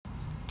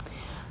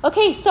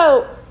Okay,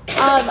 so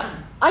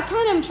I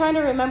kind of am trying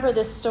to remember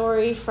this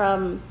story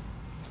from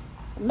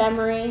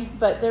memory,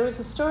 but there was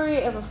a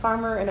story of a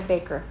farmer and a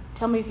baker.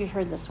 Tell me if you've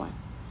heard this one.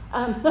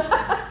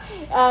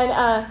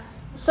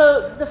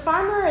 So the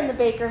farmer and the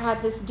baker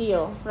had this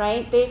deal,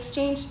 right? They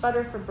exchanged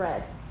butter for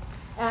bread.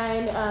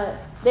 And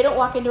they don't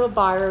walk into a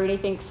bar or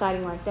anything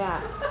exciting like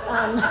that.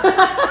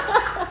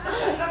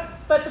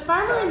 But the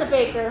farmer and the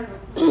baker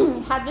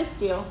had this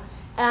deal.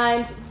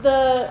 And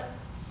the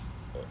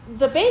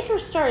baker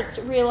starts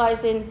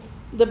realizing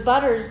the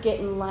butter's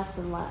getting less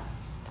and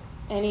less.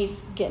 And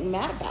he's getting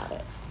mad about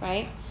it,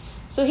 right?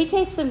 So he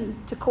takes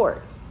him to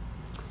court.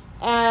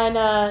 And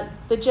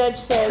the judge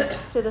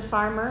says to the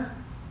farmer,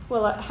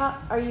 well, how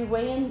are you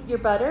weighing your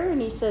butter?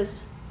 And he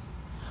says,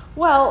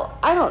 well,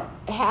 I don't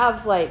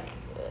have like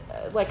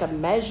a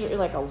measure,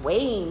 like a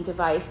weighing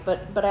device,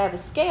 but I have a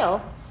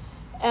scale.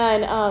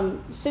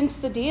 And since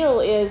the deal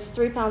is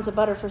 3 pounds of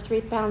butter for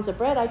 3 pounds of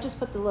bread, I just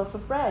put the loaf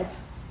of bread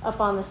up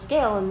on the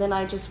scale, and then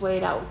I just weigh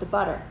it out with the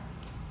butter.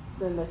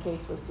 Then the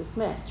case was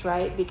dismissed,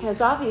 right?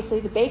 Because obviously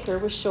the baker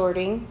was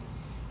shorting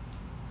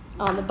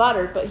on the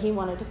butter, but he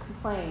wanted to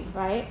complain,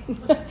 right?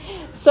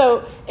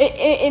 So,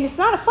 and it's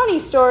not a funny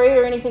story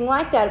or anything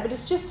like that, but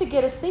it's just to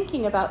get us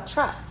thinking about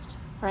trust,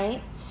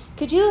 right?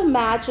 Could you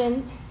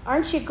imagine,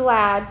 aren't you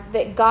glad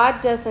that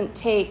God doesn't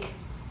take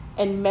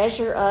and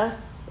measure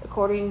us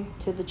according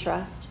to the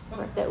trust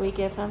that we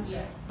give him?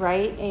 Yes.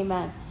 Right?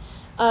 Amen.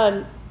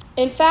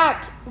 In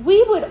fact,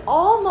 we would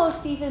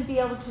almost even be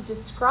able to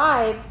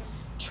describe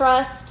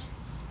trust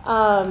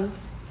and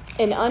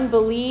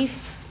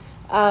unbelief,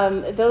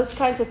 those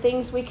kinds of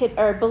things we could,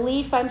 or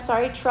belief,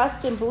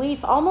 trust and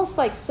belief, almost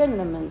like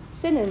synonyms,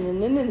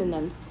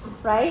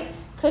 right?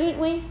 Couldn't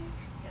we? Yes.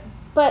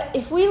 But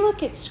if we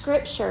look at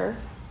Scripture,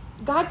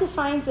 God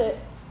defines it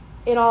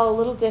all a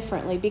little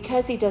differently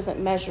because he doesn't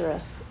measure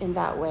us in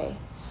that way.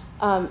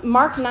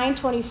 Mark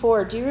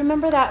 9:24, do you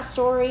remember that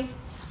story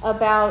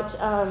about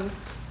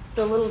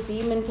the little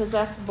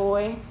demon-possessed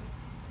boy?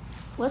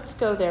 Let's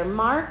go there.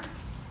 Mark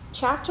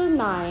chapter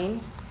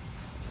 9,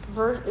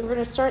 we're going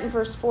to start in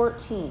verse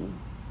 14.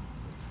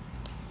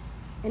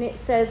 And it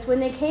says,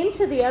 when they came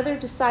to the other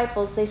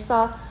disciples, they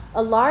saw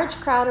a large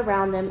crowd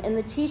around them and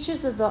the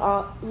teachers of the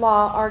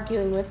law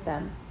arguing with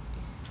them.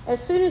 As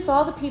soon as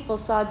all the people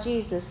saw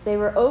Jesus, they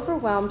were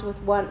overwhelmed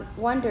with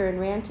wonder and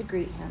ran to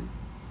greet him.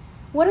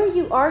 What are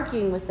you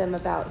arguing with them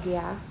about? He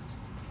asked.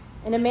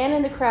 And a man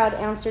in the crowd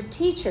answered,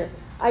 Teacher,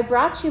 I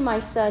brought you my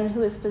son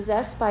who is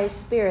possessed by a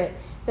spirit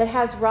that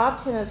has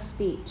robbed him of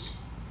speech.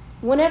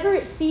 Whenever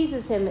it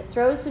seizes him, it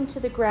throws him to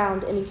the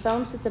ground, and he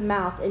foams at the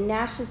mouth and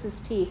gnashes his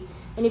teeth,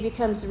 and he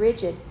becomes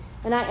rigid.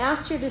 And I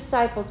asked your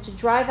disciples to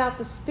drive out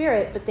the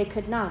spirit, but they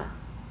could not.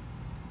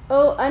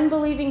 O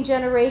unbelieving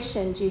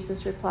generation,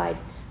 Jesus replied,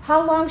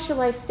 how long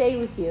shall I stay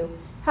with you?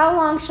 How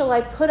long shall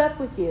I put up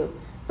with you?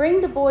 Bring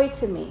the boy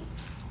to me.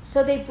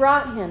 So they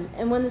brought him,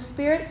 and when the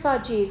spirit saw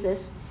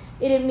Jesus,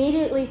 it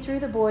immediately threw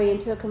the boy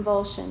into a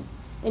convulsion,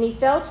 and he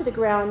fell to the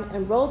ground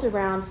and rolled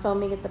around,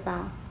 foaming at the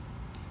mouth.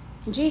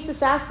 And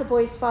Jesus asked the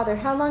boy's father,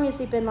 how long has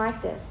he been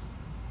like this?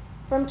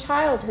 From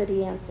childhood,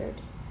 he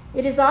answered.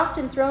 It has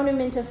often thrown him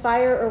into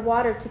fire or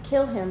water to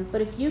kill him,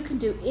 but if you can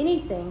do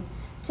anything,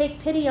 take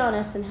pity on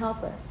us and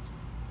help us.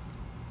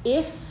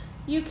 If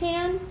you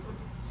can,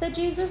 said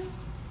Jesus,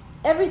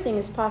 everything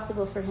is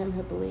possible for him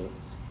who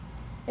believes.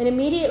 And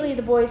immediately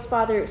the boy's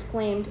father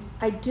exclaimed,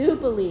 I do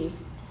believe.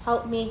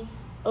 Help me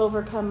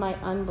overcome my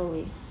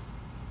unbelief.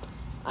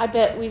 I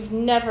bet we've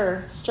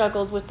never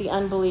struggled with the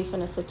unbelief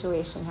in a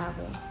situation, have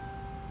we?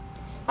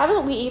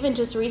 Haven't we even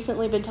just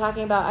recently been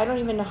talking about, I don't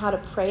even know how to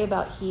pray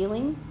about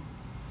healing?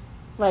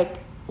 Like,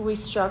 we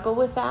struggle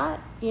with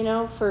that,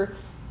 for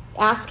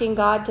asking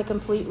God to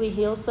completely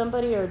heal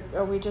somebody, or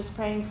are we just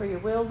praying for your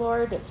will,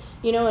 Lord?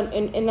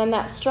 And then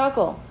that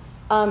struggle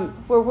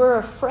where we're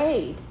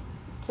afraid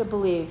to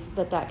believe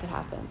that could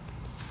happen.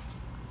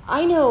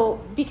 I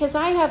know, because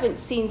I haven't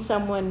seen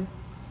someone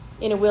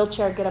in a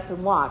wheelchair get up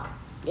and walk.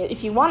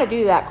 If you want to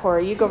do that,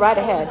 Corey, you go right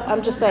ahead.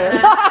 I'm just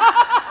saying.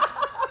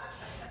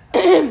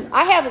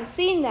 I haven't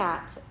seen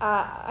that.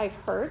 I've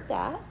heard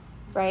that,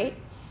 right?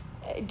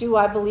 Do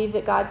I believe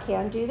that God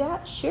can do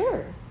that?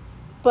 Sure.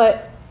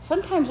 But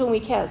sometimes when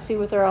we can't see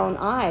with our own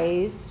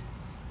eyes,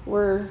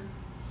 we're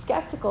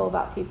skeptical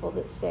about people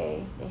that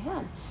say they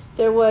can.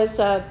 There was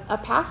a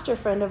pastor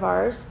friend of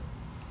ours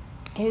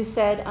who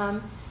said,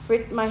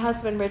 my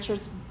husband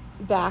Richard's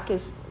back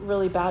is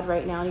really bad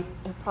right now, and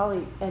he'll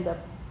probably end up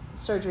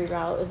surgery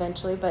route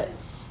eventually, but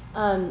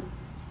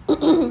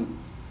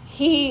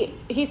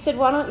he said,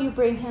 why don't you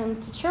bring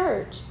him to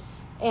church,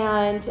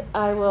 and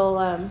I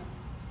will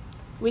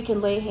we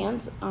can lay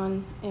hands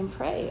on and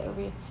pray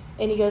over you.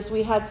 And he goes,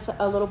 we had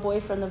a little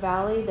boy from the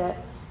valley that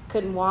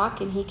couldn't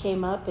walk, and he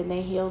came up and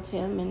they healed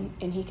him,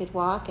 and he could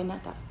walk. And I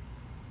thought,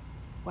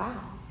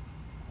 wow,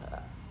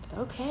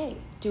 okay,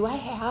 do I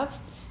have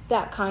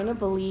that kind of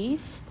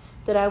belief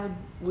that I would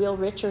wheel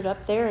Richard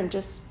up there and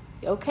just,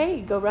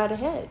 okay, go right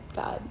ahead,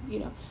 God,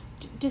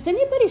 Does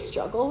anybody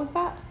struggle with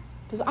that?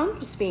 Because I'm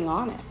just being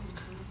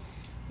honest.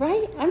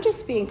 Right? I'm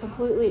just being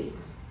completely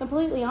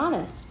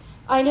honest.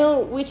 I know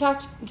we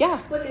talked,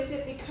 yeah. But is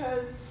it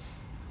because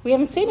we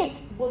haven't seen it?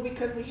 Well,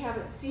 because we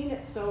haven't seen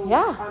it, so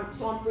yeah.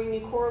 I'm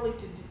bringing Coralie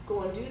to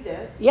go and do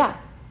this. Yeah.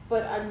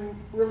 But I'm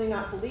really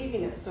not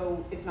believing it,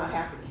 so it's not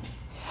happening.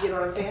 You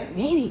know what I'm saying?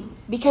 Maybe.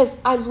 Because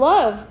I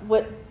love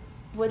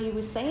what he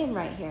was saying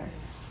right here.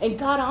 And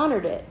God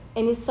honored it.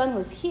 And his son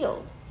was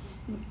healed.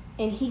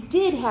 And he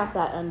did have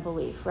that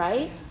unbelief,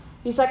 right?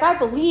 He's like, I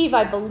believe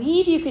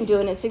you can do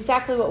it. And it's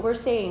exactly what we're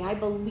saying. I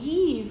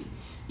believe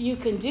you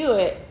can do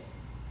it,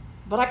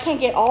 but I can't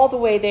get all the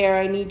way there.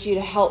 I need you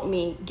to help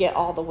me get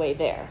all the way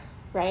there,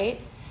 right?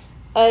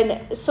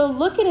 And so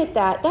looking at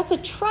that, that's a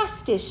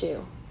trust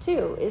issue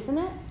too, isn't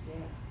it?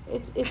 Yeah.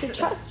 It's a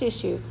trust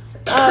issue.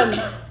 And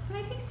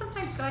I think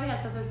sometimes God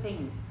has other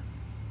things.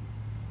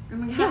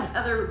 And we have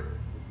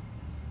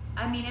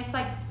it's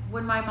like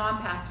when my mom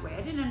passed away,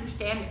 I didn't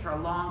understand it for a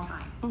long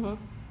time. Mm-hmm.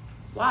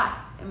 Why?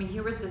 I mean,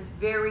 here was this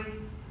very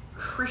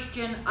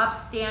Christian,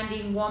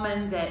 upstanding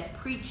woman that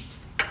preached.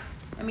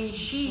 I mean,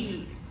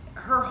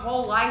 her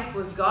whole life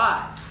was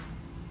God.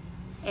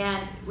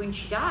 And when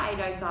she died,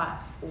 I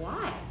thought,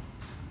 why?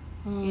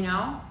 Mm-hmm. You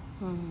know?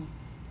 Mm-hmm.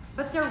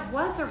 But there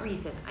was a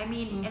reason. I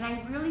mean, and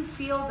I really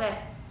feel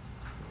that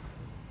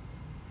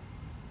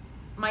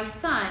my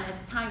son at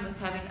the time was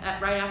having,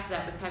 right after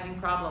that, was having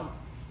problems.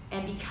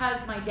 And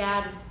because my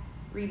dad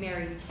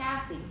remarried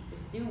Kathy,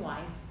 his new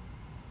wife,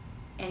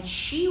 and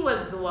she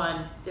was the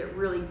one that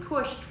really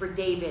pushed for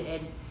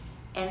David,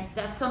 and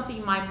that's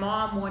something my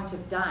mom wouldn't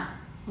have done.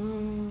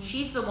 Mm-hmm.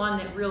 She's the one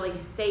that really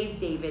saved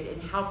David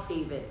and helped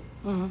David,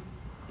 mm-hmm.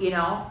 you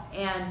know?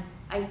 And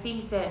I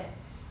think that,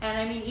 and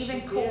I mean,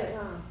 even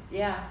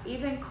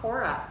even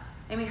Cora,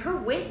 I mean, her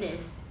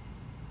witness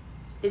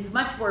is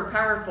much more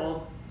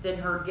powerful than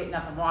her getting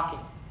up and walking.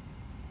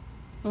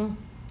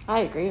 I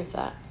agree with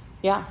that.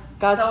 Yeah,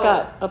 God's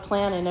got a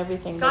plan and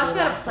everything. God's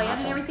got a plan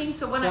and everything.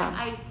 So when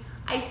yeah.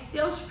 I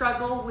still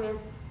struggle with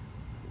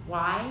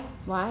why.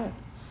 Why?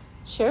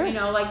 Sure. You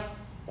know, like,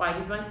 why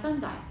did my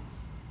son die?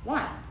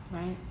 Why?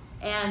 Right.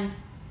 And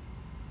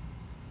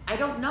I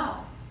don't know.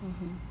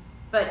 Mm-hmm.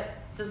 But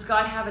does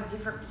God have a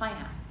different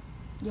plan?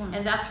 Yeah.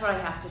 And that's what I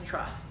have to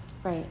trust.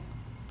 Right.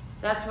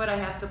 That's what I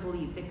have to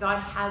believe, that God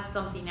has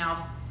something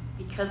else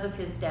because of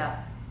his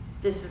death.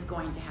 This is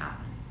going to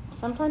happen.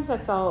 Sometimes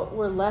that's all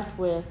we're left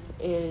with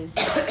is,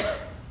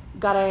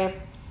 God, I have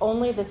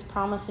only this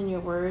promise in your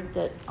word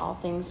that all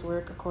things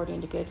work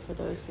according to good for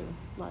those who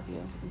love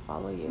you and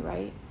follow you,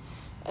 right?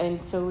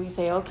 And so we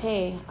say,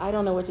 okay, I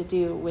don't know what to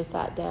do with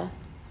that death,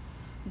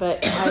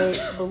 but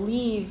I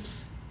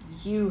believe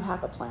you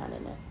have a plan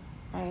in it,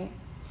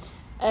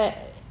 right?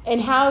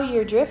 And how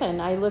you're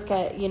driven, I look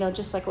at,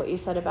 just like what you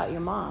said about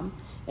your mom,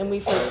 and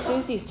we've heard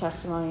Susie's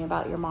testimony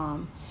about your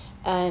mom,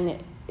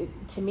 and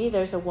to me,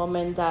 there's a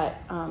woman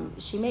that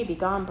she may be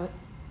gone, but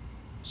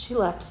she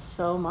left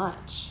so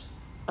much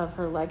of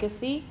her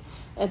legacy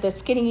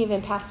that's getting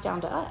even passed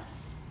down to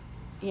us,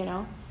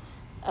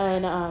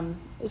 And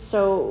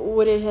so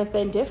would it have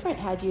been different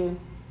had you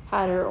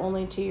had her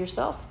only to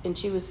yourself and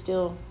she was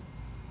still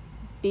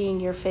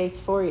being your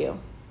faith for you?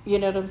 You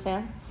know what I'm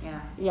saying?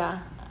 Yeah. Yeah.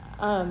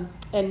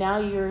 And now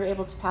you're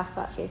able to pass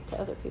that faith to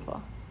other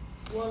people.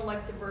 Well,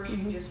 like the verse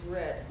you just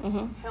read,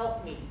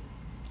 help me.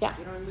 Yeah.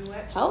 You know what I mean?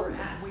 Help.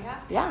 We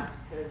have to Yeah.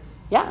 ask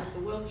because with the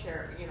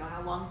wheelchair,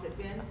 how long's it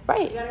been?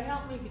 Right. You got to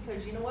help me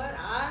because you know what?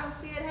 I don't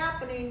see it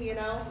happening,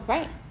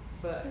 Right.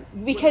 But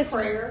because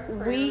prayer,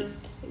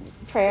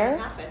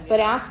 happen,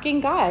 but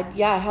asking God,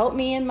 help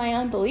me in my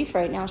unbelief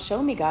right now.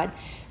 Show me, God.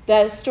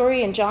 The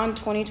story in John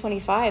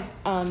 20:25,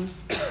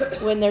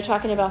 when they're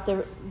talking about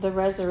the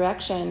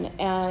resurrection,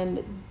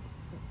 and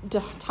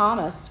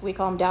Thomas, we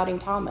call him Doubting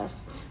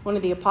Thomas, one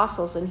of the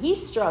apostles, and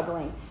he's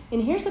struggling.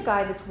 And here's a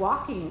guy that's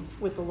walking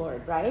with the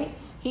Lord, right?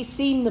 He's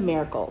seen the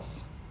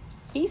miracles.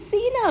 He's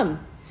seen them.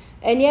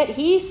 And yet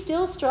he's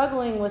still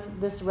struggling with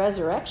this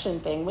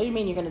resurrection thing. What do you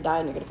mean you're going to die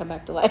and you're going to come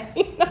back to life?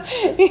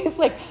 He's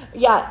like,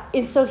 yeah.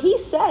 And so he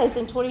says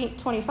in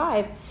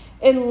 20:25,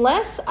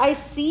 unless I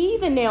see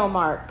the nail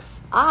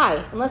marks,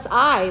 unless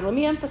I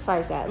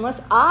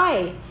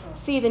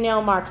see the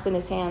nail marks in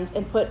his hands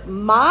and put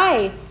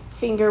my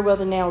finger where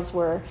the nails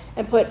were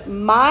and put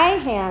my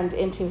hand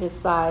into his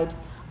side,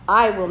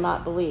 I will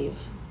not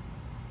believe.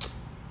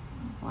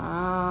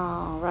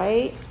 Wow,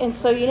 right? And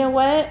so you know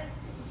what?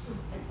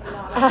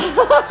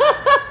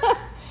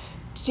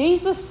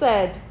 Jesus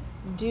said,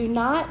 do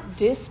not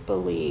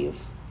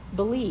disbelieve,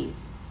 believe.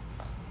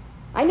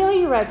 I know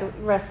you're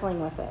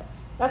wrestling with it.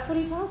 That's what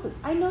he tells us.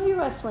 I know you're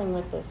wrestling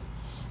with this.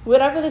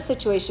 Whatever the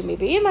situation may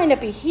be. It might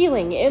not be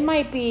healing. It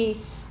might be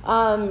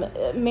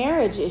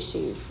marriage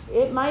issues.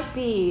 It might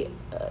be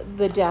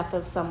the death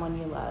of someone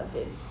you love.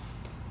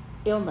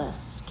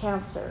 Illness,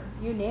 cancer,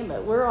 you name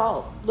it.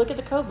 Look at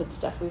the COVID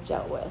stuff we've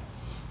dealt with,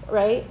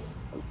 right?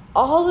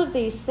 All of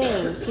these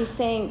things, he's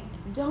saying,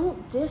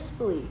 don't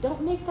disbelieve.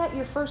 Don't make that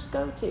your first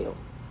go-to.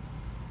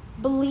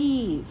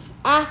 Believe.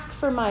 Ask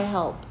for my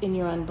help in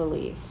your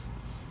unbelief.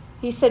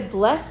 He said,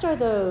 blessed are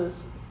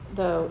those,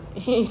 though,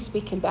 he's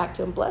speaking back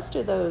to him, blessed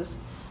are those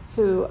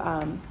who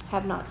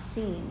have not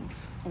seen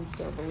and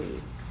still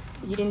believe.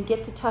 You didn't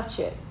get to touch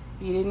it.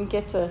 You didn't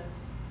get to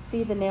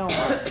see the nail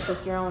marks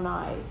with your own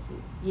eyes.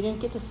 You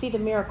didn't get to see the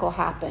miracle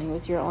happen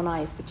with your own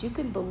eyes, but you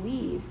can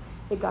believe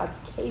that God's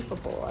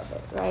capable of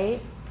it, right?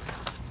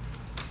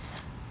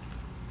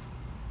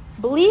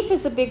 Belief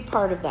is a big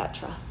part of that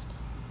trust.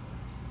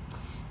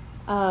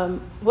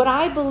 What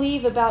I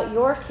believe about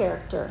your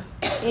character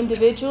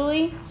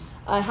individually,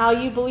 how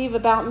you believe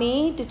about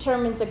me,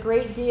 determines a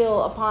great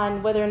deal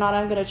upon whether or not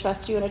I'm going to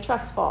trust you in a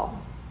trust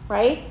fall,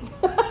 right?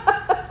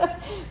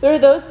 There are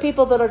those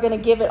people that are going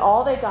to give it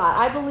all they got.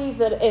 I believe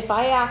that if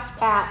I asked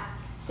Pat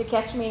to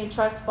catch me in a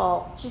trust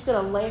fall, she's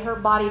going to lay her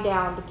body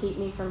down to keep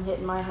me from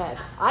hitting my head.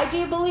 I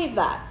do believe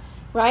that,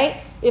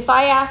 right? If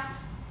I ask,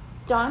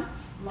 Don?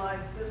 My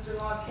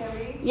sister-in-law,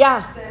 Kimmy,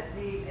 sent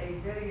me a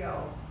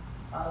video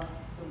of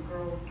some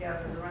girls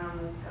gathered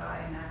around this guy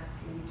and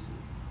asking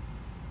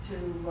to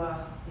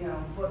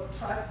put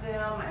trust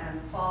him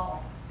and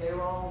fall. They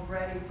were all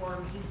ready for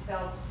him. He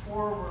fell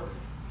forward.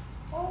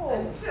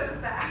 Instead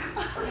of back.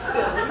 When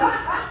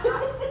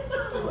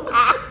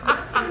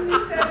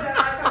you said that, I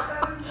thought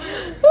that was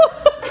weird.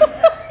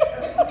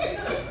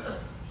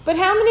 But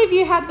how many of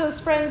you had those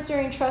friends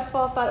during trust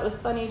fall thought it was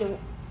funny to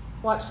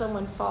watch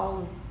someone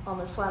fall on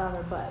their flat on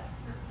their butts?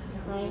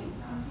 Right?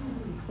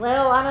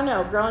 Well, I don't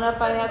know. Growing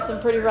up, I had some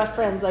pretty rough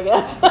friends, I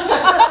guess.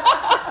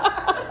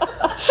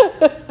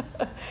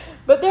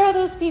 But there are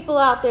those people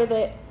out there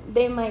that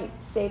they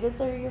might say that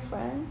they're your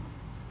friend,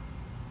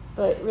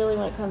 but really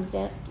when it comes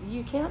down,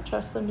 you can't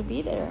trust them to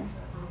be there,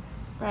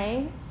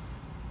 right?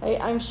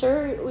 I'm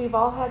sure we've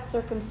all had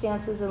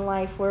circumstances in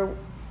life where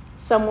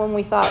someone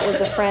we thought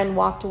was a friend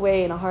walked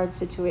away in a hard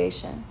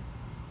situation,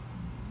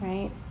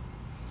 right?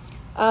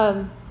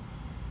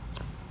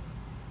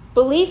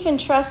 Belief and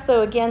trust,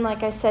 though, again,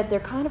 like I said, they're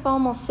kind of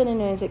almost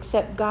synonyms,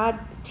 except God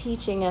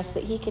teaching us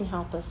that he can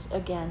help us,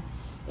 again,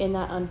 in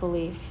that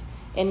unbelief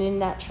and in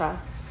that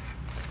trust.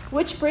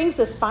 Which brings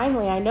us,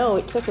 finally, I know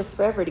it took us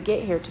forever to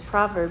get here, to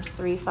Proverbs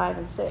 3, 5,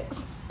 and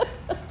 6.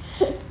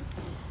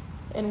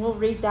 And we'll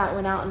read that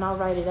one out, and I'll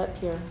write it up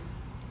here.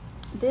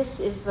 This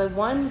is the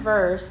one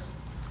verse.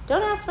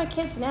 Don't ask my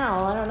kids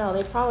now. I don't know.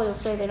 They probably will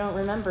say they don't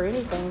remember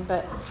anything.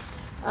 But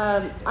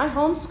I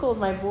homeschooled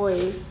my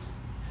boys,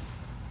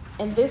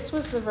 and this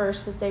was the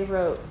verse that they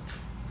wrote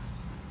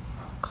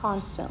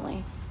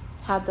constantly.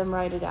 Had them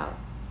write it out.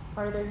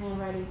 Part of their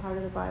handwriting, part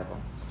of the Bible.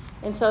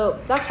 And so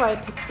that's why I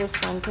picked this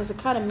one, because it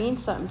kind of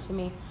means something to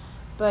me.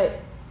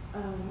 But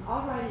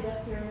I'll write it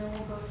up here, and then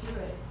we'll go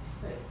through it.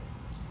 But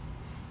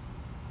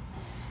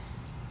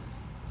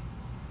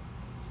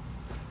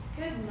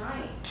good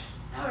night.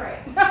 All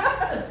right.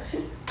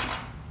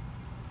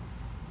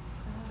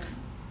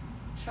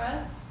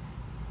 Trust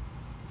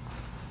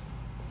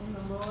in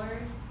the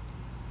Lord.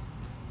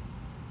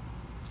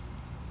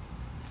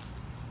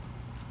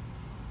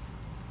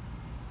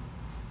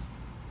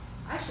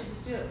 I should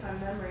just do it from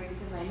memory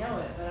because I know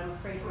it, but I'm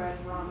afraid to write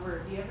the wrong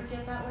word. Do you ever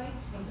get that way?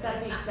 It's got to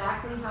be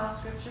exactly how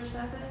Scripture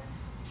says it.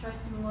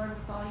 Trust in the Lord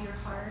with all your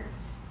heart.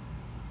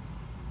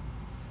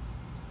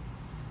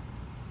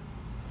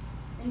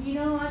 And you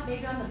know what?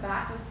 Maybe on the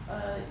back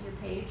of your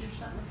page or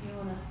something, if you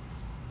want to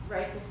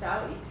write this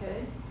out, you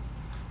could.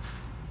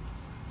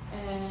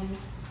 And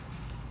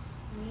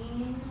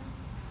lean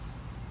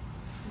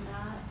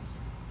not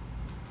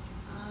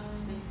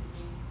on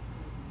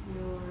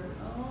your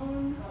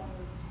own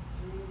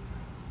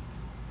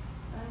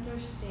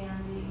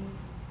understanding.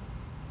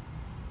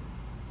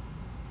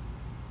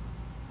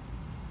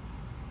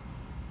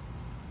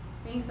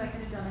 Things I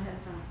could have done ahead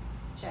of time.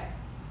 Check.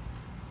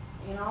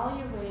 In all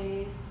your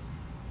ways,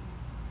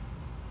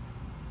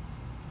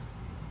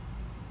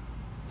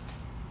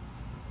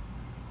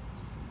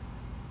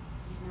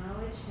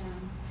 acknowledge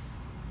him.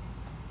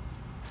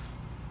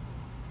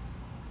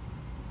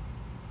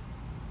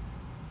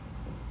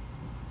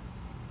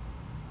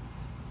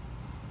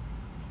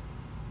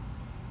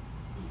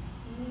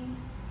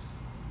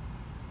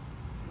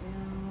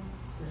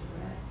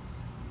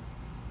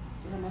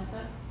 Did I mess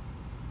up?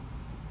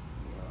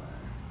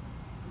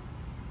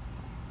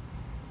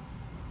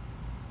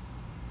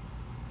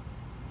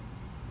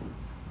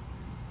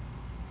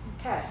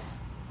 Okay.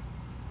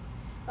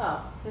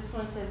 Oh, this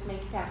one says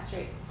make your path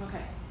straight.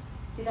 Okay.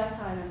 See, that's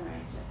how I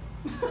memorized it.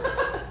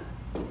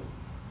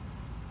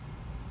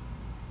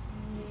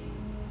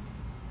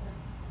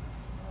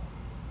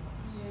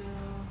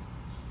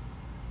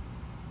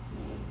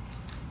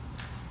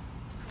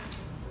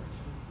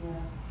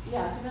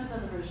 Yeah, it depends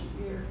on the version.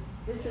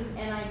 This is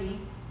NIV.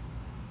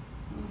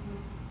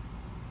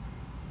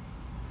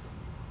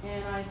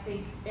 And I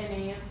think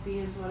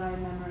NASB is what I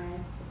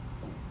memorized.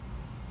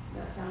 Does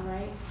that sound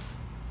right?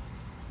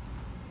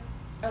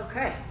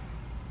 Okay.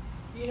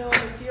 You know,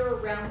 if you're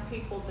around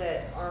people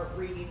that aren't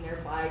reading their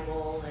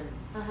Bible and,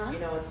 you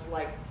know, it's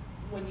like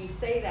when you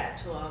say that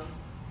to them,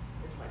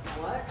 it's like,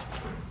 what?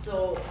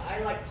 So I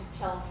like to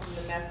tell them from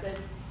the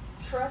Message,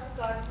 trust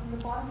God from the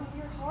bottom of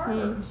your heart.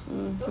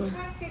 Don't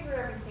try and figure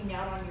everything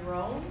out on your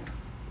own.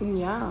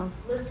 Yeah.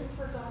 Listen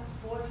for God's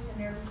voice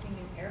in everything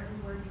and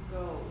everywhere you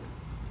go.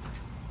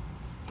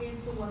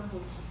 He's the one who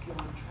will keep you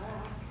on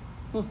track.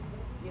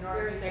 You know what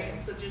I'm saying?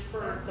 So just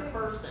for the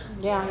person.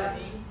 Yeah. You know what I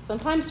mean?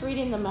 Sometimes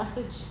reading the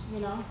message,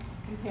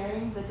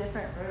 comparing the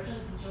different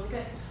versions is really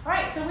good. All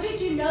right, so what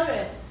did you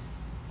notice?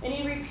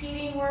 Any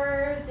repeating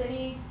words?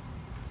 Any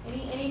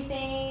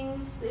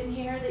things in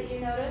here that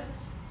you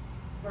noticed?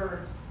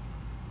 Verbs.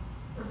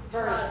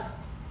 Trust,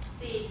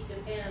 seek,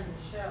 depend,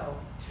 show.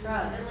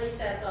 Trust. At least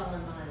that's all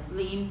in mine.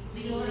 Lean.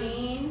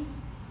 Lean.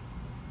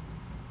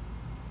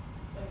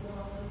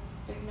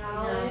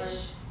 Acknowledge.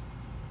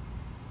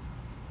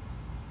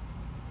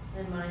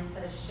 And mine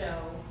says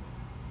show.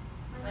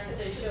 Mine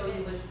says show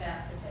you which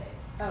path to take.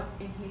 Oh,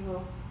 and he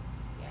will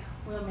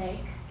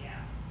make.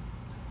 Yeah.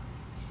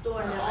 So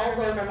in I all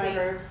those remember my things,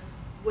 verbs.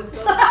 with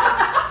those things,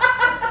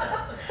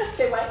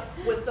 Okay, what?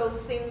 with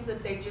those things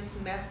that they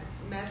just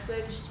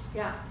messaged,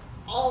 Yeah.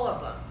 all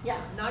of them.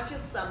 Yeah. Not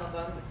just some of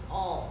them, it's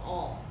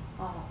all.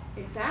 Oh,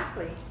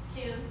 exactly.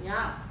 Kim,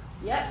 Yeah.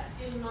 Yes.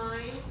 in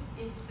mine,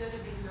 instead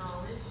of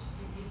acknowledge,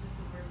 it uses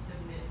the word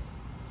submit.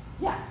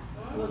 Yes.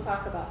 We'll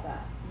talk about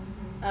that.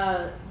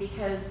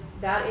 Because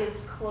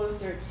that's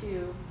closer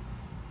to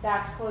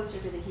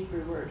the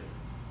Hebrew word.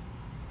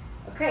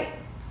 Okay,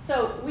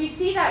 so we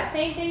see that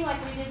same thing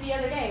like we did the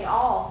other day,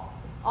 all,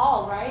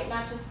 right?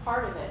 Not just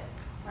part of it,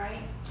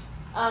 right?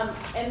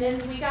 And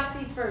then we got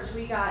these verbs.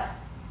 We got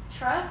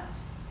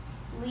trust,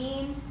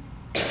 lean,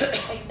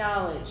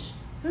 acknowledge.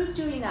 Who's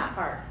doing that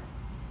part?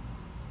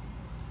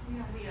 We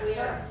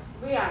are.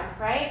 We are,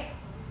 right?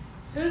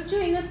 Who's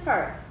doing this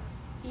part?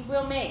 He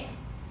will make.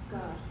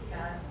 God.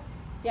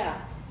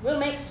 Yeah, will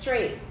make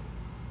straight.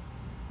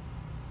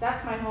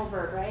 That's my whole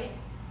verb, right?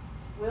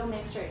 Will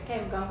make straight. Okay,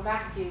 I'm going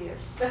back a few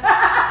years. Well,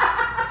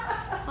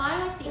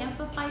 I like the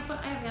Amplified, but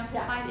I have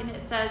Amplified, and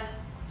it says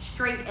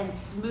straight and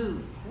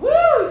smooth.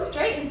 Woo!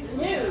 Straight and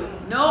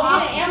smooth. No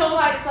obstacles.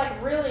 Amplified is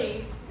like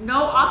really.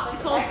 No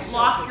obstacles extra.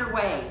 block your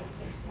way.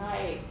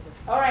 Nice.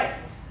 All right.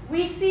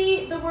 We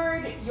see the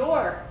word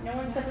your. No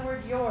one said the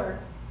word your.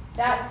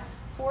 That's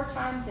 4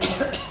 times in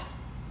there.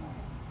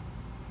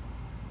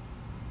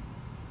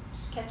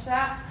 Just catch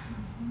that?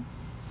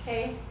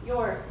 Okay,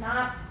 your,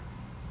 not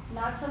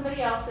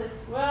somebody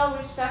else's. Well,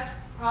 which that's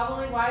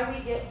probably why we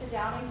get to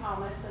Doubting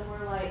Thomas and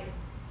we're like,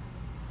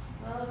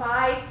 well, if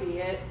I see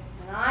it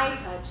and I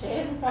touch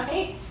it,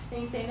 right? And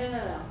he's saying,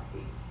 no.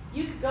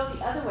 You could go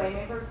the other way.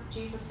 Remember,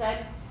 Jesus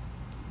said,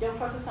 don't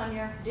focus on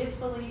your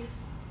disbelief,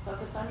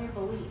 focus on your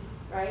belief,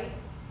 right?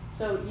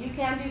 So you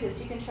can do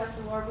this. You can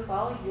trust the Lord with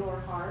all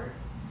your heart.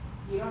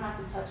 You don't have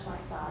to touch my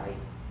side.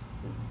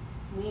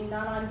 Lean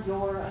not on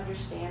your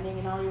understanding,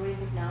 in all your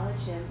ways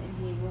acknowledge him, and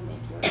he will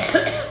make your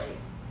way straight.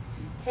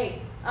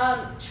 Okay,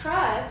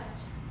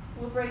 trust,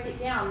 we'll break it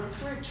down.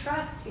 This word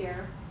trust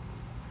here,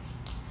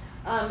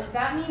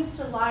 that means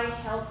to lie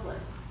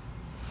helpless,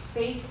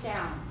 face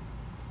down,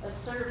 a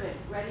servant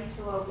ready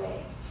to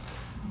obey.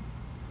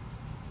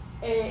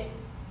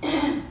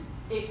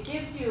 It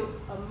gives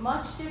you a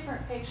much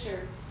different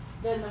picture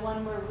than the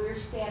one where we're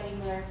standing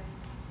there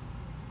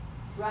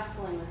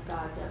wrestling with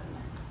God, doesn't it?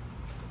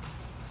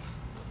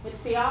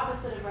 It's the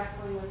opposite of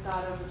wrestling with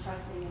God over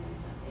trusting him in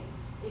something.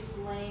 It's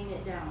laying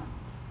it down.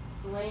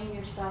 It's laying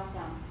yourself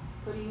down,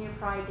 putting your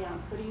pride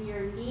down, putting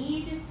your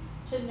need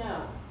to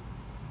know.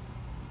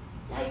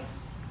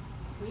 Yikes.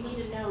 We need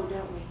to know,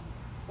 don't we?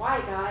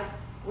 Why, God?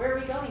 Where are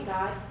we going,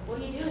 God? What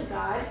are you doing,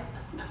 God?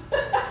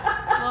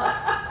 Well,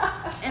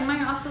 and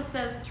mine also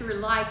says to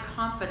rely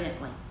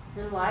confidently.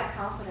 Rely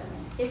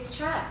confidently. It's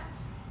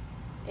trust.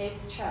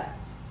 It's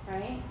trust,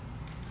 right?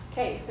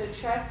 Okay, so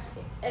trust,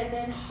 and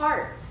then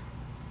heart.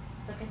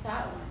 Let's look at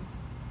that one.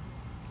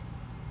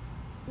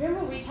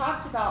 Remember we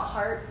talked about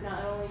heart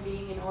not only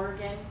being an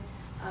organ,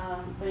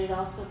 but it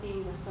also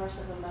being the source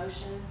of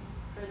emotion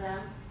for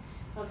them.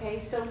 Okay,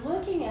 so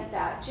looking at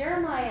that,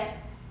 Jeremiah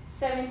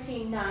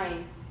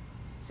 17:9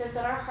 says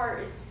that our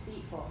heart is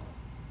deceitful.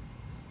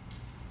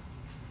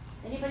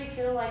 Anybody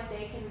feel like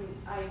they can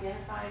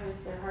identify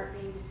with their heart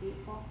being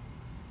deceitful?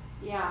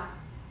 Yeah.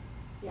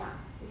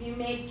 Have you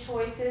made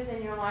choices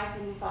in your life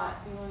and you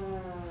thought, do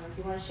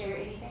you want to share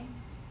anything?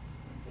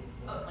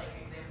 Like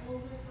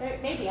examples or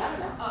something? Maybe, I don't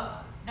know.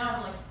 No,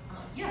 I'm like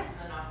yes,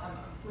 and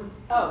then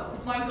Oh.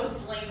 mine goes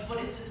blank, but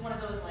it's just one of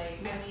those like,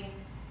 I mean,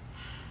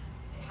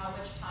 how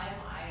much time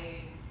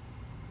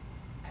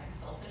I'm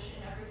selfish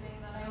in everything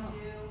that I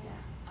do,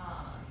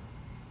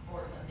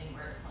 or something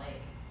where it's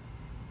like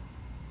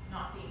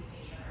not being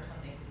patient or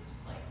something because it's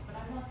just like, but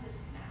I want this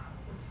now.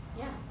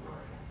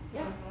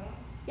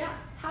 Yeah.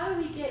 How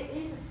do we get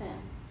into sin?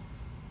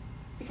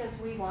 Because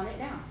we want it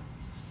now.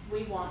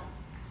 We want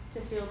to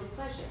feel the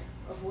pleasure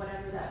of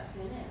whatever that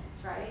sin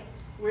is, right?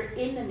 We're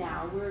in the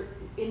now. We're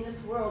in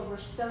this world. We're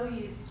so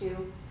used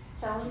to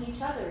telling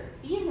each other,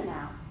 be in the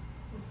now,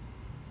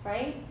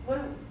 right?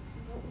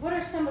 What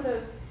are some of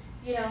those,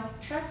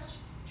 trust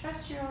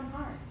your own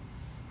heart,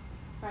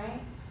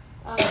 right?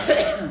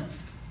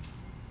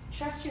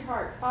 Trust your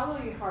heart.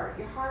 Follow your heart.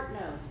 Your heart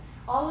knows.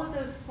 All of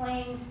those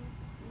slangs,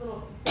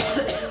 little things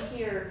that you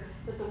hear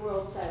what the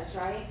world says,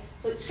 right?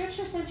 But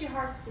Scripture says your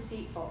heart's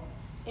deceitful.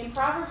 In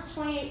Proverbs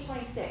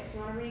 28:26,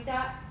 you want to read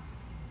that?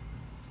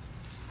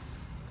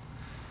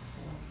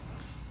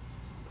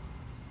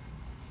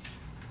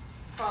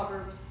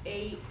 Proverbs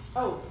 8.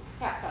 Oh,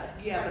 Pat's got it.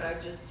 Yeah, Sorry. but I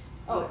just.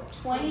 Oh,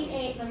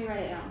 28. Let me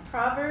write it down.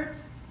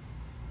 Proverbs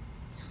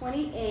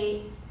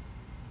 28:26.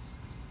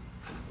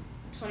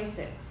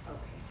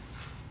 Okay.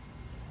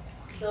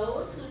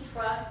 Those who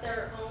trust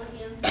their own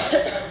insight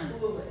are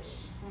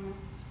foolish, Mm.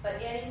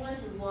 but anyone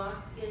who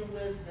walks in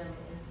wisdom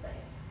is safe.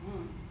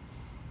 Mm.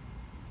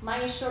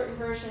 My shortened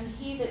version,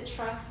 he that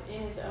trusts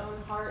in his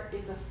own heart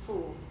is a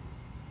fool.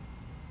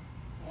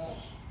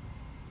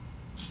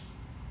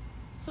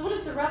 So what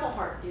does the rebel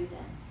heart do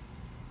then?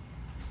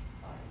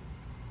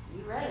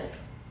 You read it.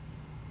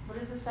 What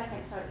does the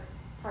second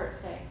part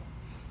say?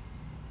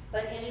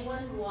 But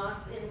anyone who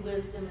walks in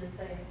wisdom is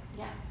safe.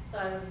 Yeah. So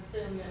I would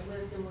assume that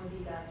wisdom would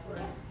be God's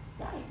word.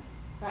 Yeah,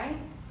 right.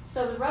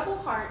 So the rebel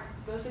heart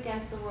goes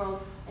against the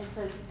world and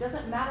says, it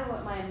doesn't matter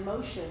what my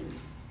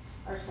emotions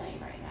are saying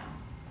right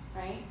now,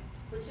 right?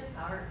 Which is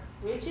hard.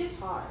 Which is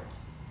hard.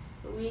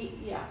 But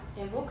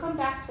and we'll come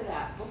back to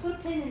that. We'll put a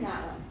pin in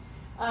that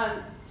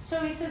one.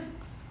 So he says,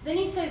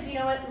 you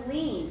know what,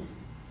 lean.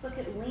 Let's look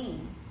at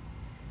lean.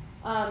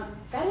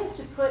 That is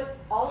to put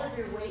all of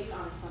your weight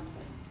on something.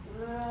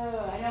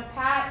 I know,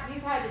 Pat,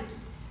 you've had to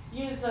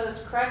use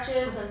those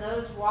crutches and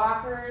those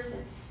walkers,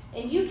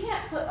 and you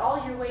can't put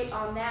all your weight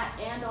on that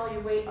and all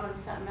your weight on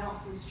something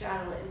else and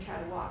straddle it and try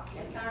to walk.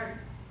 It's hard.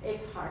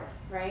 It's hard,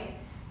 right?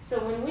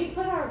 So when we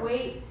put our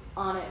weight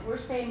on it, we're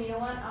saying, you know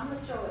what, I'm going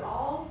to throw it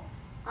all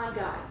on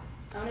God.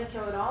 I'm going to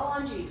throw it all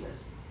on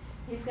Jesus.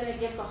 He's going to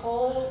get the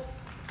whole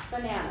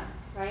banana,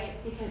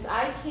 right? Because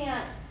I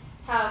can't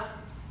have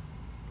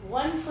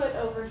one foot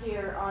over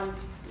here on,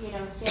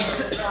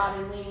 standing with God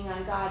and leaning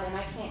on God, and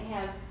I can't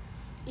have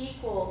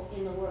equal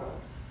in the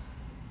world.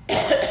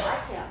 I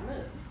can't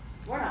move.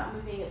 We're not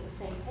moving at the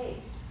same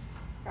pace,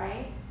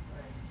 right?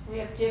 We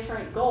have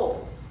different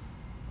goals,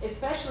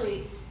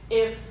 especially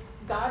if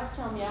God's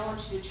telling me, I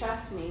want you to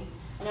trust me,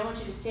 and I want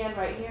you to stand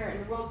right here,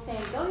 and the world's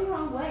saying, go your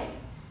own way,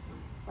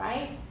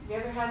 right? Have you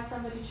ever had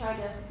somebody try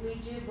to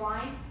lead you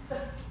blind?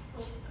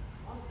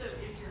 Also,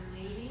 if you're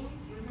leading,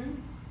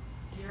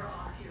 you're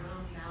off your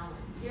own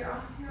balance. You're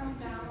off your own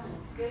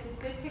balance.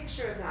 Good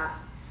picture of that.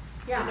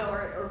 Yeah.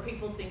 Or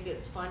people think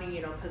it's funny,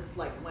 because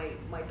like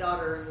my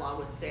daughter-in-law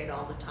would say it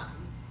all the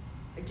time.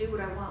 I do what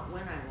I want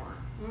when I want.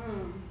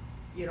 Mm.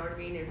 You know what I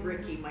mean? And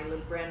Ricky, my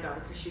little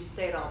granddaughter, because she'd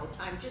say it all the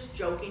time, just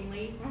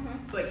jokingly.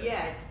 Mm-hmm. But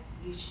yeah,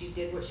 she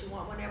did what she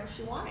wanted whenever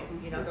she wanted.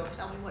 Don't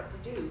tell me what to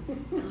do.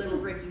 And little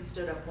Ricky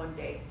stood up one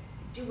day,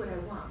 do what I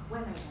want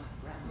when I want,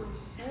 Grandma.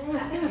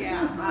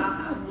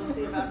 Yeah, we'll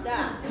see about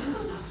that.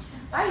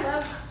 I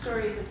love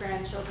stories of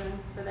grandchildren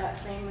for that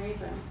same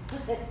reason.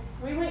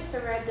 We went to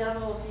Red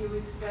Devil a few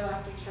weeks ago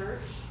after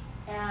church,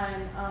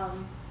 and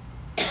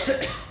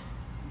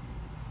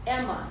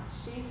Emma,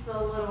 she's the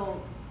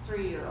little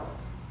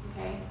 3-year-old,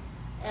 okay?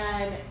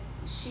 And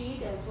she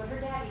does what her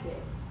daddy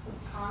did,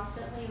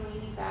 constantly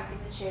leaning back in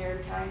the chair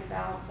and trying to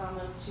balance on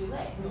those 2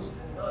 legs,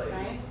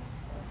 right?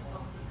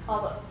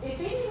 Although, if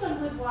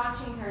anyone was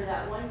watching her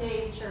that one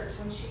day in church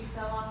when she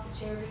fell off the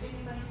chair, did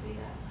anybody see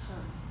that?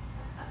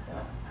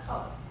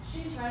 Oh,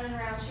 she's running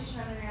around, she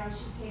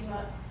came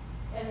up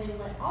and then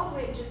went all the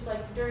way, just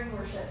like during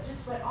worship,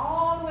 just went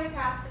all the way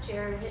past the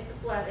chair and hit the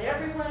floor.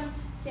 Everyone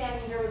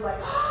standing there was like,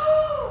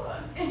 oh!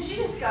 And she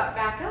just got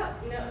back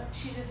up.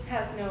 She just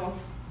has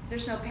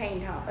there's no pain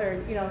tolerance,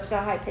 or, she's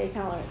got a high pain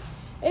tolerance.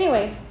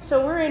 Anyway,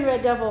 so we're in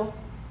Red Devil,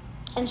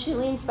 and she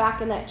leans back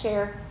in that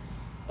chair,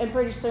 and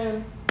pretty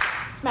soon,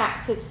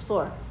 smacks, hits the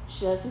floor.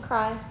 She doesn't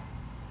cry.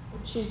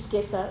 She just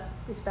gets up,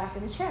 gets back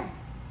in the chair.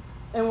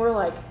 And we're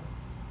like,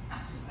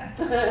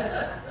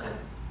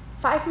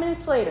 5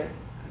 minutes later,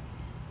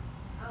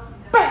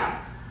 bam!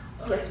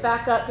 Gets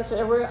back up,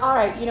 we're all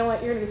right, you know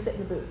what, you're going to sit in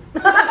the booth.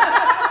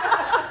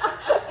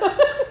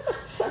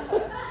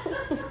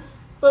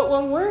 But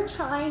when we're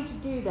trying to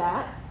do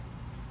that,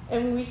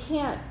 and we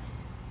can't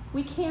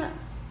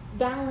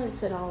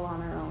balance it all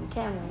on our own,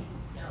 can we?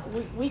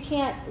 No. We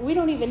can't, we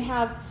don't even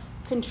have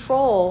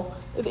control.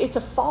 It's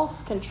a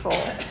false control,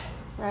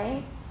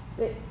 right?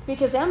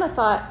 Because Emma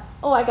thought,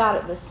 oh, I got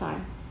it this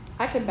time.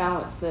 I can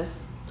balance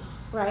this,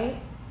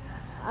 right?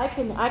 I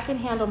can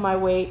handle my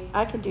weight.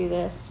 I can do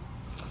this.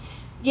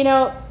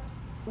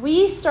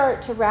 We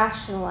start to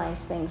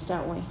rationalize things,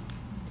 don't we?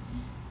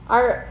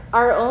 Our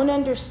own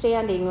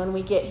understanding when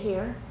we get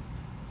here.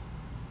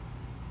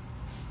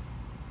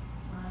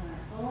 On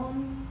our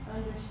own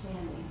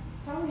understanding.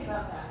 Tell me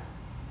about that.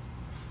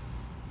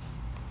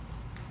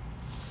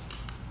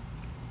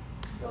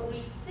 What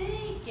we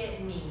think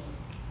it means.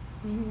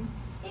 Mm-hmm.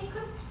 It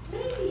could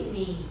maybe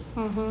mean.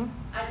 Mm-hmm.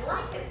 I'd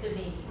like it to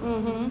mean.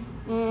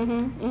 Mm-hmm.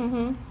 Mm-hmm.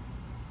 Mm-hmm.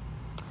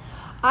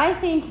 I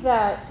think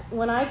that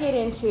when I get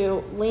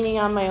into leaning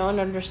on my own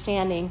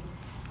understanding,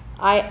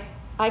 I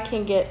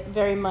can get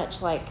very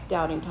much like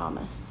doubting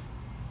Thomas.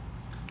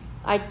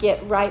 I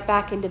get right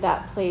back into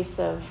that place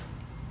of,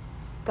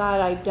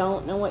 God, I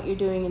don't know what you're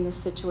doing in this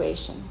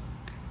situation.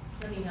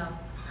 Let me help.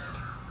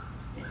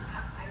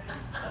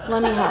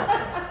 Let me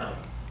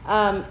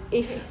help.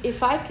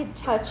 If I could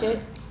touch it,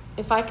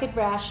 if I could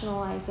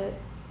rationalize it,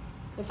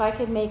 if I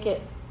could make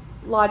it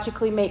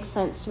logically make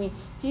sense to me,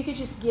 if you could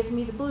just give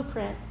me the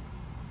blueprint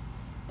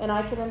and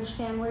I could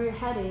understand where you're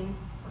heading,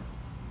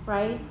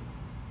 right?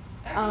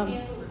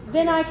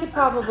 Then I could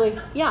probably,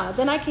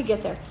 then I could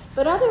get there.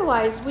 But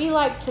otherwise, we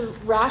like to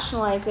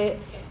rationalize it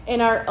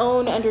in our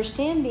own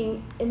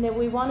understanding and that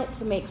we want it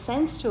to make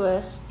sense to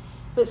us.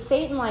 But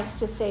Satan likes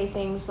to say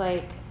things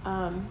like,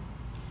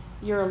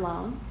 you're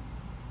alone.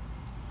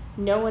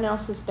 No one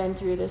else has been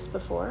through this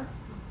before.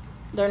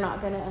 They're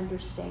not going to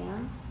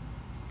understand,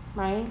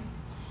 right?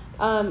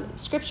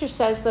 Scripture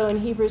says, though, in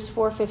Hebrews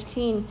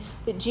 4:15,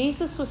 that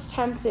Jesus was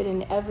tempted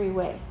in every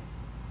way.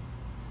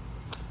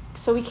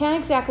 So we can't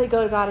exactly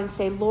go to God and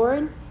say,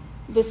 Lord,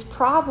 this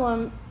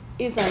problem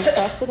is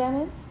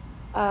unprecedented.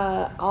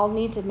 I'll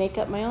need to make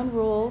up my own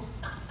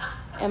rules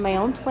and my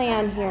own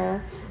plan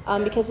here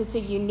because it's a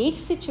unique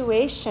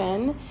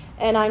situation,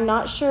 and I'm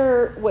not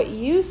sure what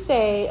you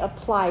say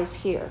applies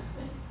here.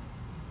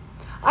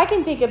 I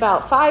can think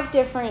about 5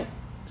 different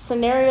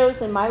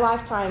scenarios in my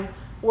lifetime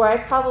where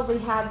I've probably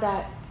had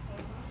that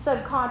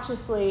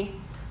subconsciously,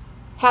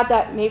 had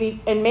that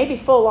maybe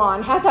full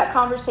on, had that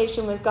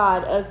conversation with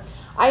God of,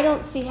 I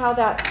don't see how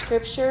that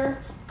scripture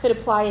could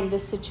apply in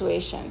this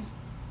situation,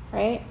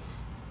 right?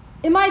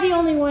 Am I the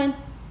only one?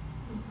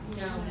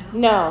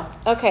 No.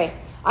 Okay.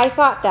 I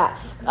thought that.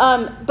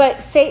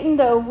 But Satan,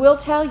 though, will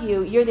tell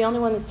you, you're the only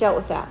one that's dealt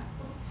with that,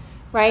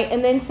 right?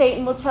 And then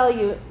Satan will tell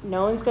you,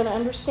 no one's going to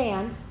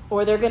understand,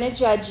 or they're going to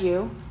judge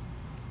you,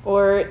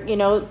 or,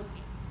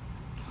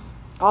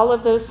 all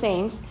of those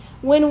things.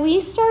 When we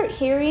start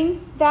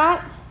hearing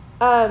that,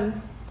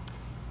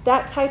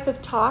 that type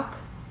of talk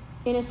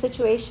in a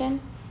situation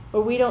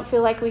where we don't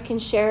feel like we can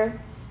share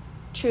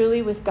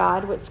truly with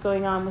God what's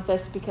going on with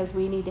us because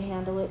we need to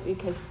handle it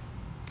because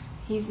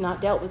he's not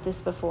dealt with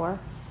this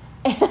before,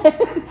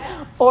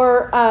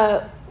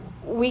 or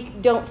we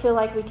don't feel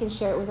like we can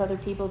share it with other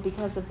people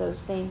because of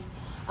those things,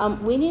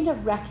 we need to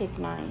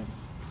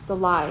recognize the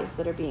lies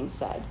that are being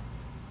said,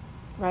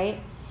 right?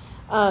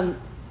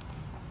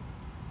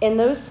 And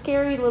those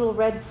scary little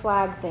red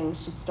flag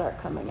things should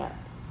start coming up.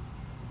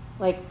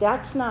 Like,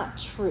 that's not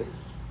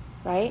truth,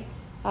 right?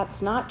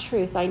 That's not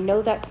truth. I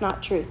know that's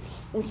not truth.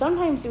 And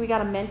sometimes we got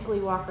to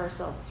mentally walk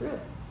ourselves through it,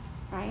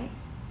 right?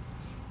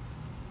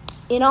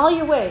 In all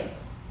your ways.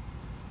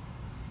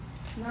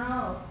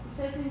 No, it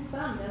says in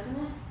some, doesn't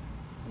it?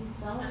 In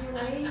some of your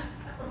ways.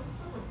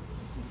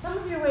 In some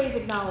of your ways,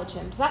 acknowledge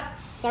him. Is that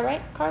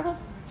right, Carla?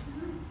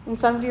 In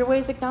some of your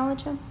ways,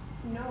 acknowledge him?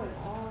 No, in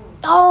all.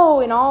 Oh,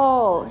 in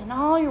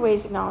all your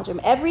ways, acknowledge him.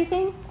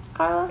 Everything,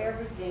 Carla?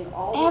 Everything,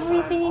 all the time,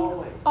 Everything,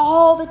 always.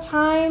 all the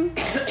time.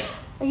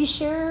 Are you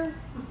sure?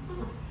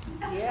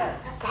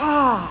 Yes.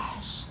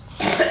 Gosh.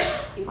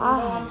 Even though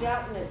I'm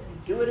doubting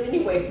it, do it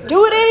anyway.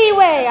 Do it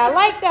anyway. I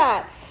like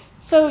that.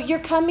 So you're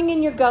coming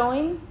and you're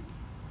going.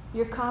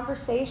 Your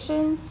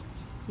conversations,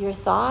 your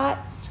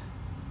thoughts.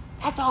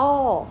 That's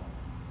all,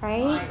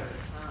 right?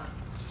 Liars,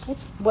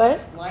 It's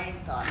what?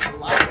 lying thoughts,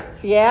 liars.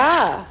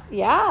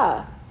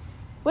 Yeah.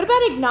 What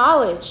about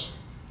acknowledge?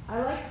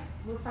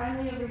 We're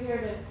finally over here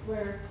to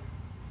where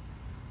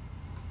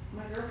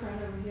my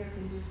girlfriend over here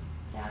can just,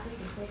 Kathy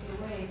can take it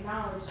away.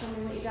 Acknowledge. Tell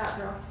me what you got,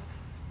 girl.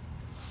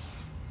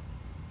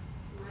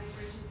 My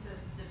version says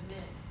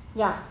submit,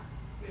 Yeah.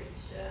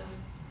 which,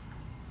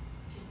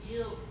 to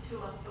yield to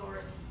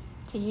authority.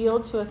 To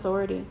yield to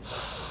authority.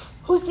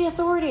 Who's the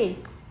authority?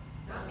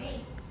 Not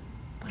me.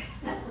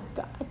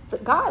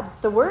 God,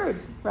 the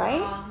Word,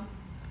 right?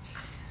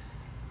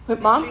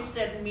 What, Mom? She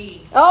said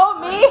me. Oh,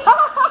 me?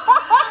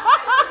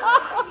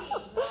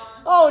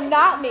 Oh,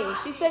 not me.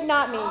 She said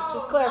not me.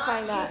 She's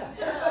clarifying that.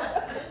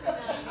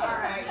 All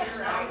right,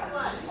 you're right.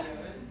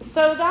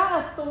 So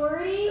that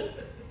authority,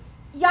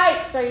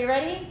 yikes, are you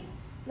ready?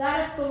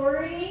 That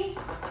authority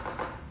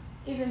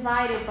is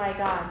invited by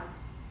God.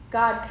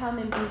 God, come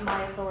and be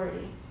my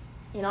authority.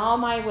 In all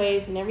my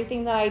ways and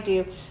everything that I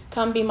do,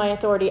 come be my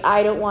authority.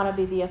 I don't want to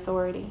be the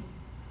authority.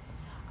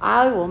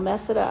 I will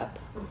mess it up,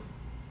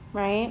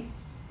 right?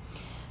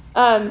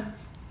 The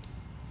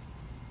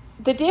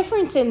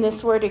difference in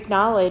this word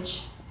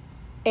acknowledge,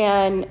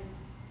 and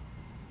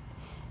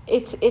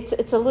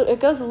it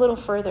goes a little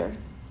further.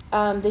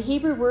 The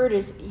Hebrew word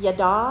is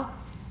yada,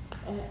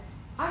 and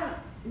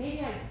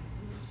maybe I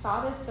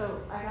saw this,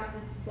 so I got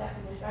this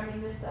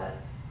definition. This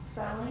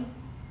spelling.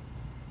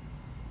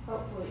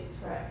 Hopefully it's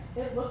correct.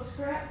 It looks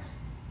correct.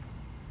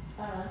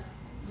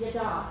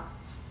 Yada,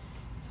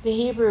 the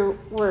Hebrew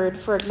word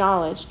for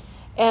acknowledge,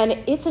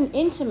 and it's an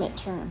intimate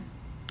term.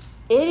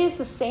 It is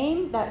that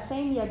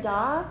same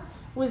yada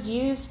was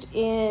used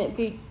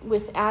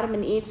with Adam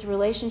and Eve's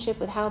relationship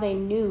with how they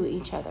knew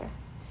each other.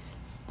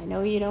 I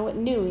know you know what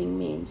knowing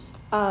means.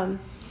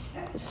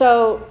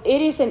 So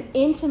it is an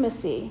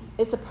intimacy.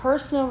 It's a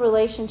personal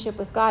relationship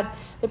with God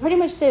that pretty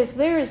much says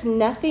there is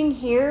nothing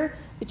here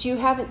that you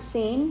haven't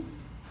seen,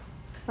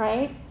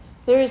 right?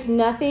 There is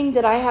nothing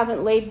that I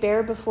haven't laid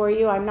bare before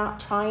you. I'm not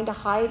trying to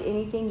hide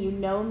anything. You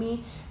know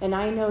me, and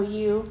I know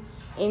you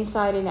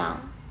inside and out.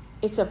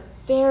 It's a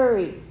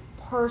very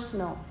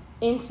personal,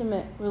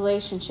 intimate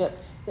relationship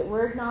that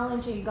we're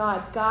acknowledging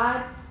God.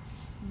 God,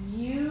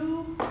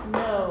 you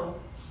know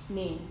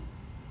me.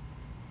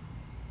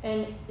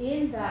 And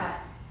in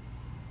that,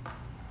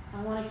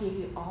 I want to give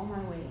you all my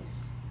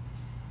ways.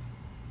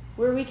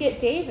 Where we get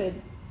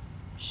David,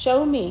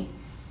 show me,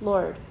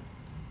 Lord.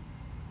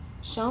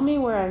 Show me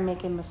where I'm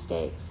making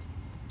mistakes.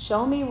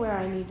 Show me where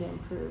I need to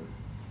improve.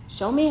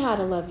 Show me how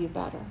to love you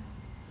better.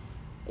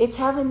 It's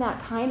having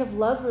that kind of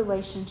love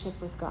relationship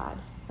with God,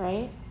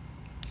 right?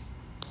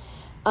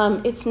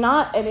 It's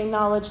not an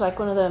acknowledge like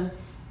one of them,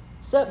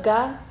 sup,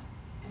 God?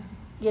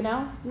 You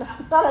know?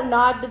 It's not a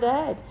nod to the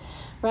head,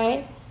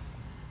 right?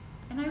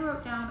 And I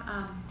wrote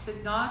down, to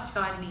acknowledge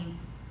God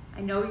means,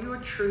 I know you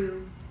are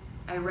true.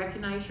 I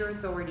recognize your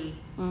authority.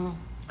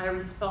 I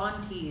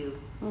respond to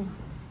you.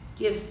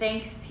 Give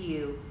thanks to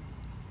you.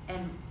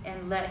 And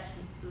let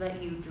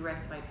you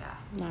direct my path.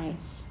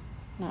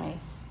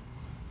 Nice.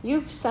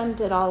 You've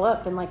summed it all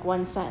up in like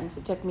one sentence.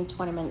 It took me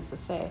 20 minutes to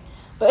say.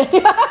 But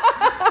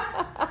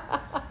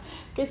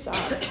good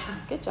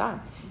job.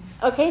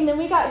 Okay, and then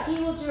we got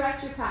he will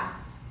direct your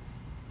path.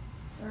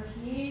 Or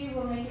he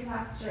will make your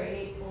path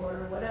straight,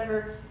 or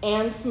whatever,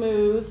 and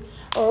smooth,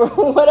 or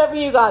whatever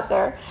you got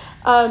there.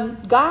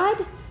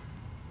 God,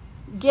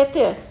 get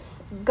this.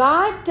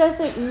 God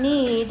doesn't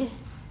need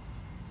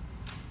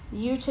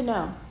you to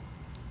know.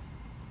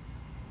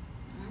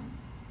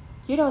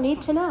 You don't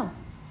need to know.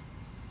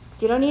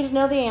 You don't need to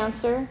know the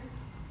answer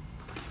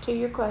to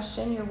your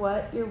question, your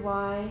what, your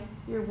why,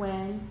 your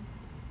when.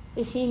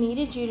 If he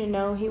needed you to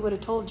know, he would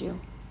have told you.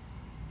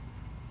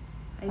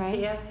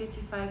 Isaiah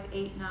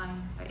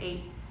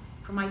 55:8.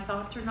 For my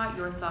thoughts are not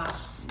your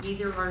thoughts,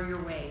 neither are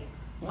your way.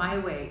 Yeah. My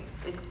way,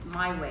 it's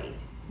my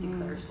ways,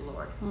 declares the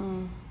Lord.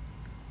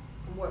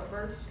 What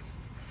verse?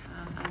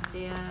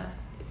 Isaiah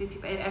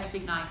 55,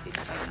 actually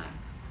 55:9.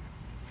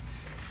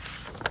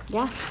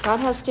 Yeah, God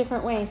has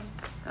different ways.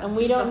 God and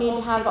we don't need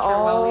to have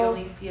all... while we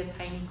only see a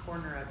tiny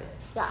corner of it.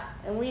 Yeah,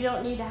 and we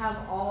don't need to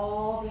have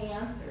all the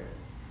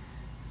answers.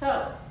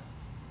 So,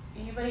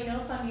 anybody know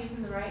if I'm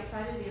using the right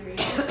side of the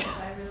eraser? Because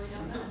I really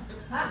don't know.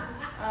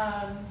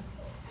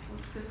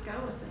 Let's just go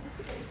with it.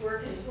 It's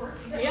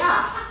working.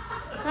 Yeah.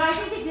 But I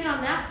think it did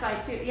on that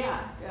side too. Yeah.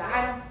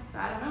 I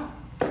don't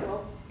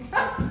know.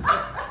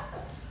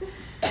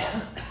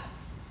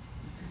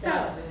 So,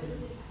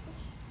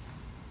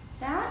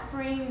 that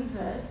brings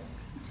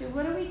us to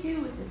what do we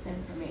do with this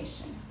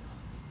information?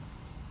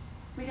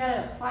 We got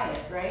to apply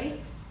it, right?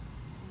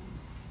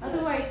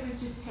 Otherwise, we've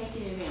just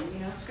taken it in. You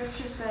know,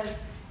 Scripture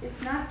says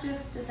it's not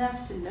just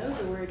enough to know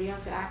the word, you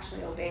have to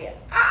actually obey it.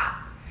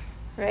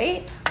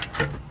 Right?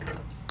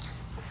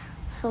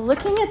 So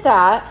looking at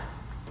that,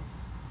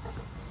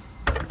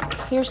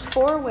 here's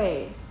 4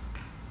 ways.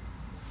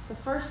 The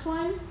first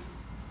one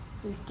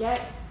is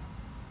get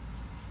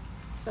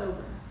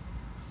sober.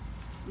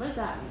 What does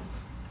that mean?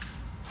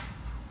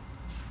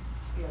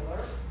 Be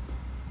alert.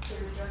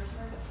 Clear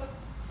judgment.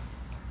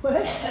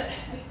 What?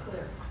 Be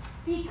clear.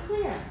 Be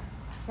clear,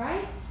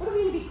 right? What are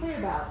we going to be clear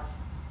about?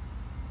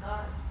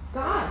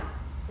 God.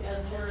 His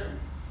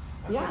intentions.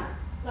 Yeah.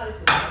 Not his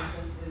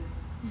intentions, his...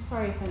 I'm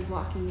sorry if I'm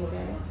blocking you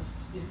guys.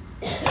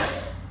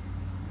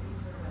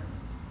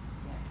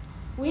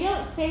 We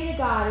don't say to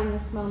God in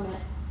this moment,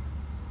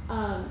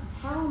 how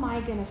am I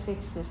going to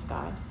fix this,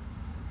 God?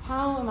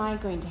 How am I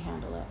going to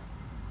handle it?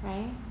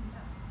 Right?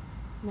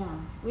 No,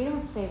 we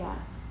don't say that.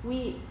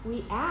 We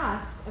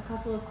ask a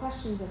couple of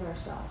questions of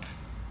ourselves.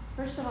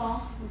 First of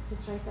all, let's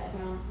just write that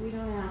down. We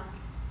don't ask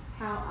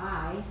how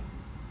I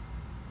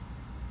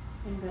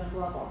am going to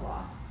blah, blah,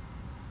 blah.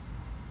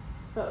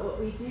 But what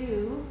we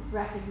do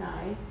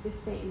recognize is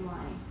Satan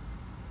lying.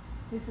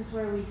 This is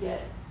where we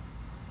get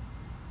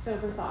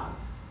sober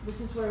thoughts. This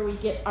is where we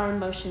get our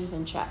emotions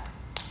in check,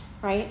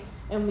 right?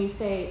 And we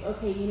say,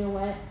 okay, you know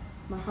what?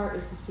 My heart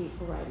is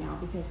deceitful right now,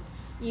 because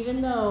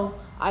even though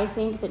I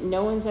think that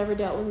no one's ever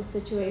dealt with a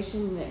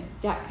situation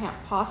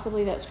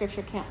that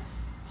scripture can't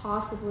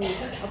possibly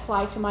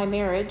apply to my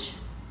marriage,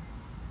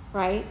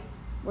 right?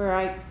 Where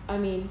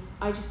I'm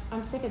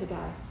sick of the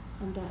guy.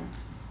 I'm done.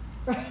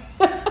 Right?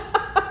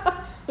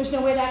 There's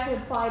no way that could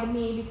apply to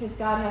me because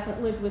God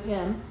hasn't lived with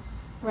him,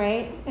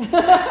 right?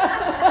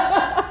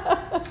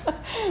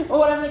 Or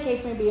whatever the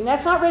case may be. And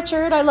that's not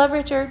Richard. I love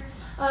Richard.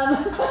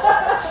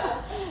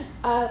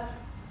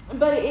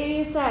 But it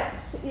is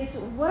it's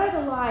what are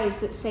the lies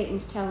that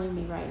Satan's telling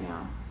me right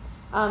now?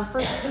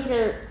 1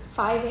 Peter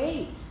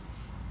 5:8.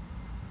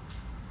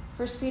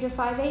 1 Peter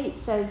 5:8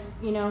 says,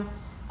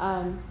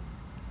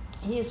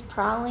 he is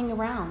prowling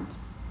around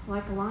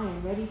like a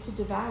lion, ready to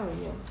devour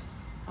you.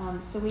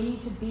 So we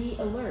need to be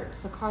alert.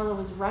 So Carla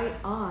was right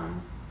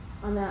on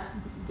that.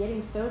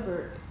 Getting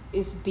sober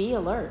is be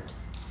alert.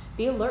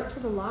 Be alert to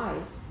the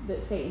lies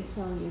that Satan's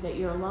telling you, that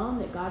you're alone,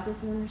 that God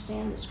doesn't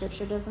understand, that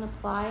Scripture doesn't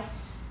apply,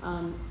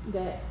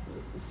 that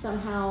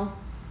somehow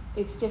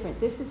it's different.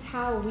 This is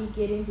how we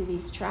get into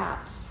these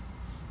traps.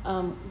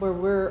 where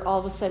we're all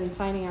of a sudden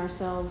finding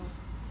ourselves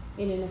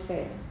in an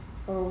affair,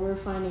 or we're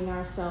finding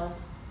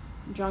ourselves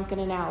drunk in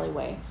an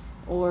alleyway,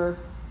 or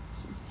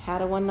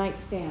had a one-night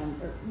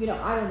stand, or,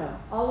 I don't know,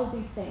 all of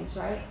these things,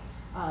 right?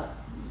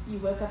 You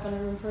woke up in a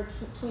room for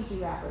Twinkie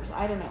wrappers.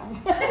 I don't know.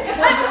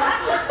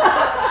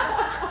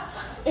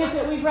 Is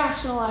that we've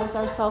rationalized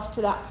ourselves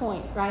to that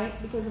point, right?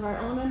 Because of our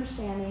own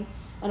understanding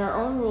and our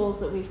own rules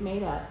that we've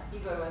made up. You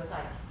go to a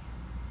psychic.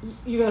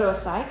 You go to a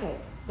psychic.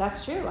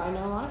 That's true. I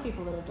know a lot of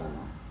people that have done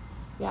that.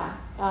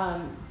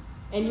 Yeah.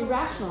 And you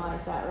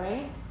rationalize that,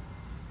 right?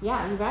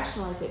 Yeah, you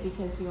rationalize it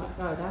because you went,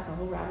 oh, that's a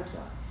whole rabbit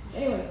trail.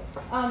 Anyway,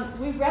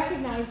 we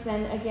recognize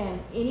then, again,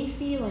 any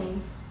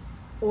feelings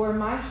or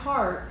my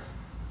heart,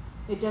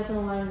 it doesn't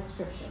align with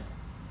Scripture.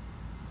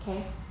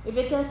 Okay? If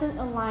it doesn't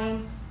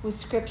align with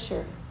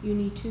Scripture, you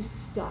need to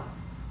stop.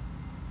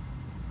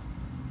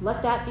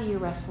 Let that be your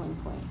wrestling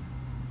point.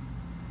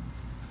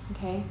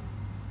 Okay?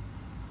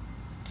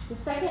 The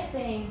second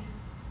thing,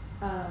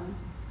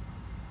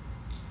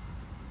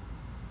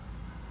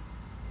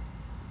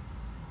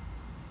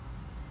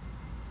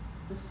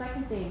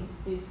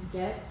 is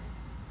get.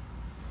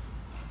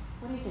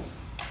 What do you think?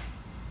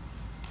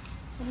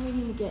 What do we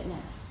need to get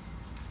next?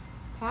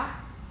 Pat?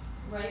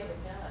 Right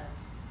with God.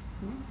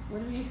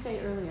 What did you say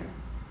earlier?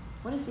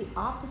 What is the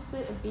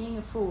opposite of being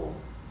a fool?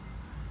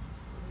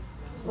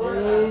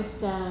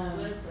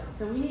 Wisdom.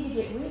 So we need to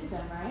get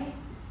wisdom, right?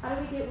 How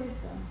do we get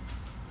wisdom?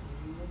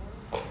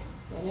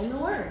 Get in the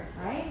Word,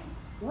 right?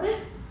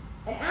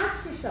 And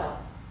ask yourself,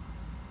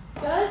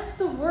 does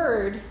the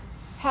Word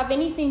have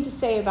anything to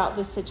say about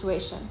this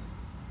situation?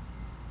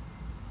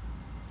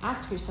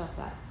 Ask yourself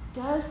that.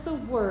 Does the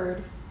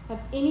Word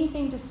have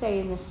anything to say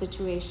in this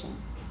situation?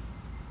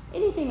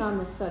 Anything on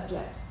this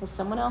subject? Has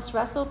someone else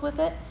wrestled with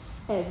it?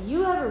 Have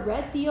you ever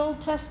read the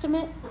Old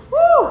Testament?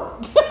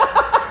 Woo!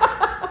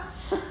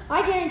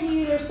 I guarantee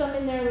you there's some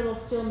in there that'll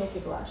still make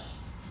you blush.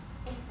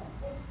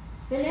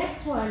 The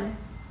next one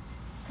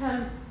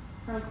comes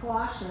from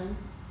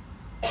Colossians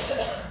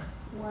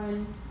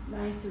 1,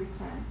 9 through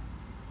 10.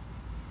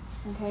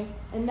 Okay?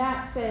 And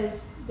that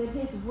says that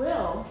His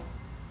will,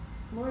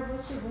 Lord,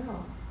 what's your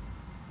will?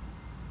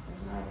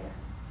 There's an idea.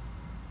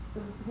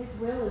 His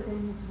will is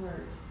in His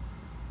Word.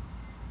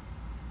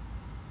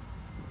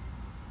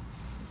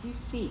 If you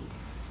seek,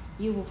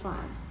 you will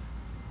find.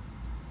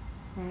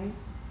 Right?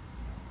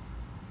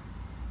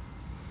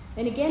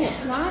 And again,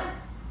 it's not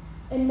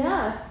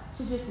enough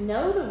to just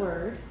know the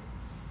Word.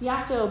 You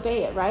have to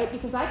obey it, right?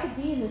 Because I could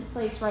be in this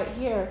place right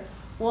here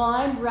while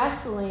I'm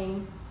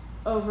wrestling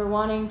over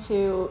wanting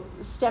to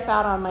step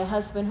out on my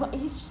husband.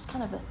 He's just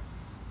kind of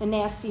a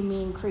nasty,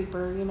 mean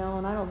creeper, and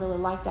I don't really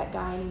like that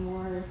guy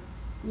anymore.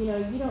 You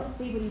don't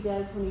see what he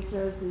does when he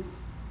throws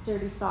his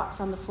dirty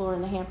socks on the floor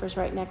and the hamper's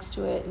right next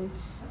to it. And,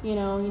 he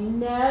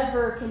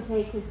never can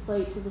take his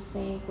plate to the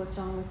sink. What's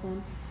wrong with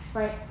him?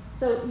 Right?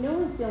 So no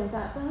one's dealing with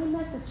that. But I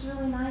met this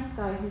really nice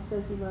guy who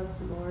says he loves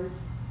the Lord.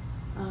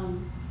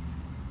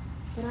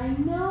 But I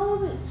know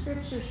that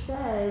Scripture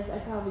says I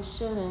probably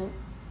shouldn't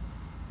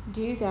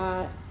do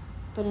that.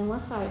 But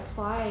unless I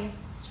apply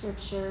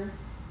Scripture,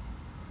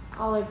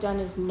 all I've done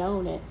is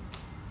known it.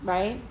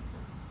 Right?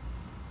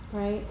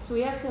 Right? So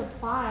we have to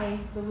apply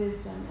the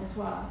wisdom as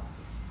well.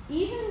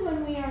 Even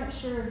when we aren't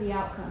sure of the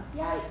outcome.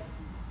 Yikes.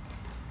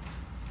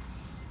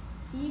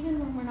 Even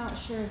when we're not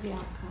sure of the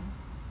outcome.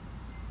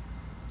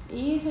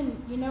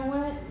 Even, you know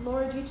what?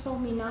 Lord, you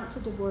told me not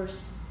to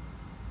divorce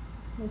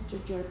Mr.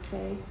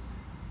 Jerkface.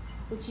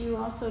 But you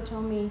also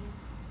told me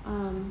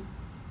that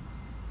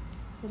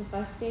if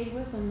I stayed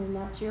with him, then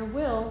that's your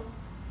will,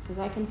 because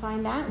I can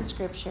find that in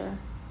Scripture,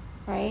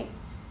 right?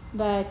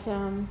 That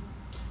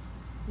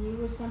you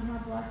would somehow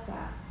bless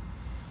that.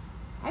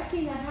 I've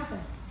seen that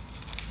happen.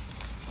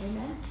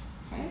 Amen?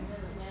 Right?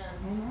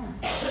 Amen.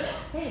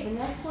 Okay, the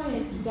next one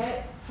is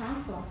get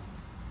counsel.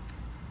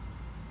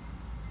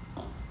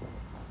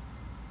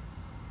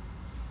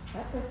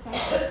 That says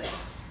counsel.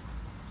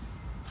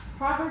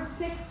 Proverbs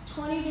 6,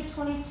 20 to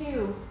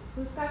 22.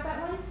 Who's got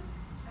that one?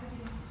 I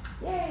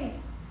do. Yay.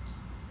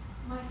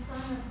 My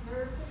son,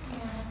 observe the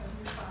commandment of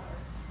your father,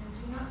 and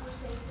do not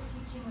forsake the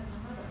teaching of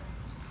your mother.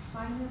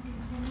 Bind them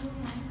continually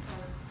on your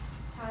heart,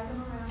 tie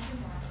them around your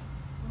neck.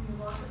 When you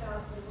walk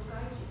about, they will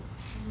guide you.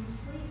 When you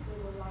sleep, they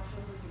will watch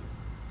over you.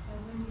 And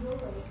when you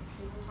awake,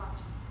 they will talk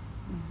to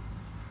you.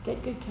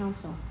 Get good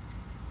counsel.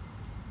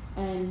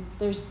 And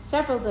there's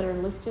several that are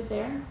listed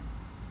there.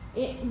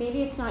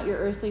 Maybe it's not your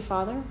earthly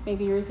father.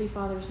 Maybe your earthly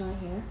father's not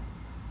here.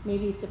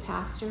 Maybe it's a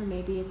pastor.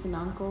 Maybe it's an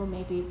uncle.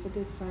 Maybe it's a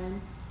good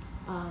friend.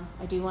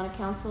 I do want to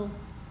counsel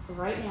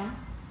right now.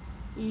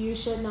 You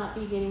should not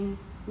be getting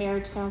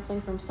marriage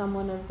counseling from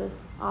someone of the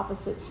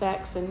opposite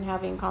sex and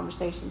having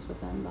conversations with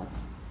them.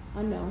 That's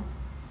unknown.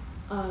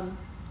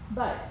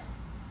 But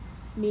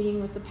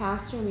meeting with the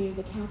pastor, meeting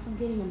with the counselor,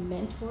 getting a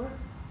mentor.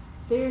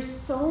 There's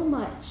so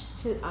much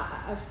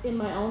in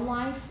my own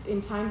life,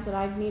 in times that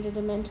I've needed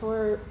a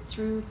mentor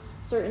through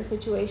certain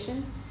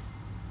situations.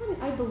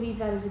 I believe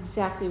that is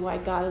exactly why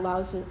God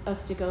allows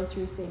us to go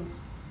through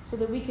things, so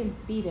that we can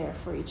be there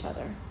for each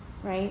other.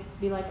 right?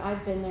 Be like,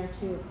 I've been there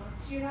too.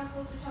 So you're not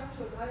supposed to talk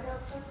to a guy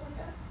about stuff like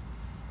that?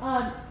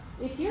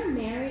 If you're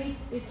married,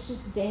 it's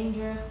just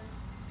dangerous.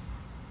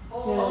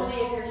 Only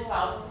if your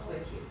spouse is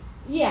with you.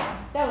 Yeah,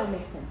 that would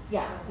make sense.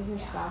 Yeah, if your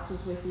spouse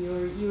was with you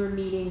or you were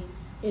meeting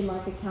in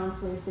like a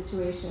counseling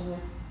situation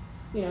with,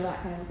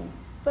 that kind of thing.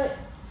 But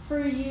for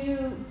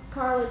you,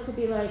 Carla, to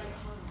be like,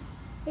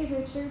 hey,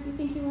 Richard, you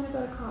think you want to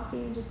go to coffee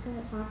and just kind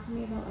of talk to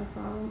me about my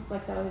problems?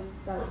 Like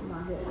that's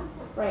not good,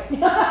 right?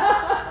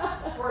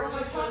 Or I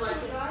talked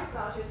to a guy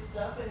about his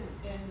stuff and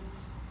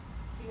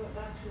he went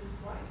back to his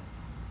wife.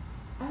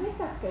 I think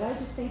that's good. I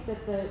just think that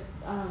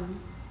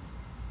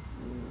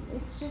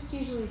it's just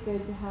usually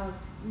good to have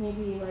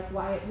maybe like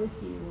Wyatt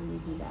with you when you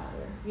do that,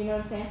 or you know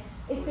what I'm saying?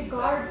 It's a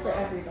guard for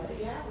everybody.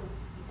 Yeah.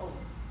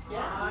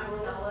 I'm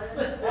telling.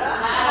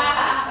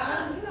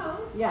 Who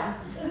knows? Yeah.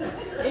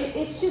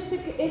 It's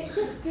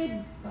just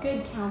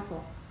good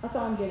counsel. That's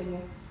all I'm giving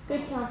you.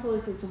 Good counsel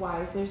is it's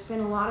wise. There's been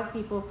a lot of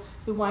people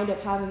who wind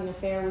up having an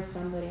affair with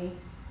somebody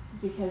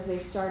because they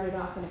started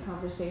off in a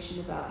conversation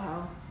about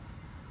how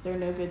their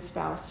no good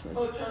spouse was.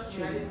 Oh, trust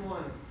me, I didn't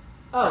want it.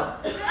 Oh.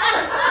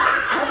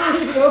 I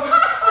believe you.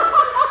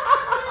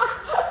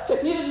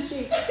 Neither did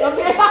she.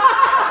 Okay.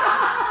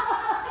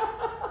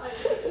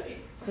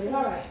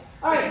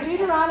 All right.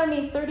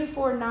 Deuteronomy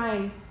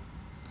 34:9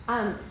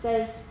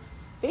 says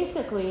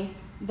basically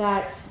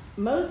that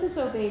Moses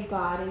obeyed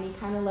God and he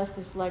kind of left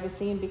this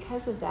legacy, and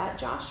because of that,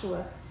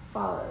 Joshua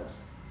followed.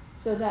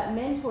 So that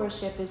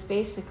mentorship is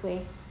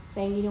basically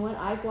saying, you know what,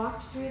 I've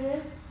walked through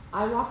this.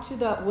 I walked through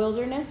that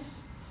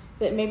wilderness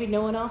that maybe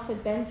no one else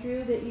had been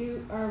through that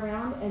you are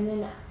around, and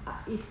then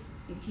if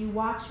you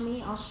watch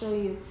me, I'll show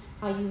you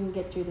how you can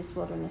get through this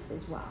wilderness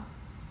as well,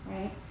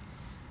 right?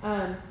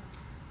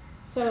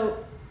 So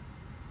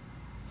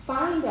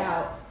find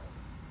out,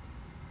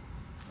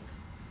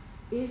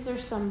 is there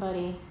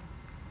somebody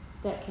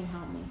that can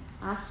help me?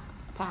 Ask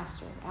a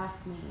pastor,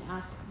 ask me,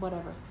 ask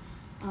whatever.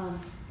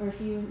 Or if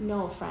you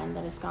know a friend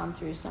that has gone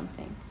through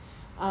something.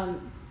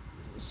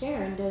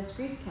 Sharon does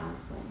grief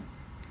counseling.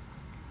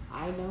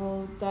 I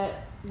know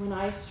that when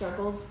I've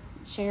struggled,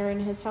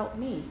 Sharon has helped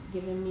me,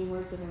 given me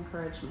words of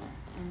encouragement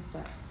and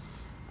stuff.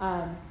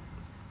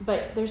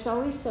 But there's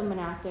always someone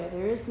out there.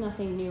 There is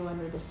nothing new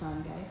under the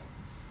sun, guys.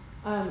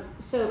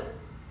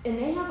 And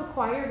they have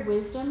acquired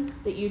wisdom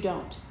that you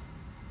don't.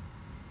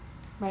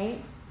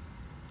 Right?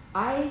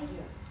 I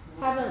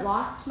haven't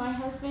lost my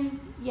husband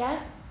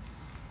yet.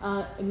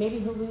 Maybe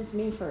he'll lose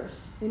me first.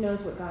 Who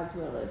knows what God's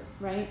will is,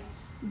 right?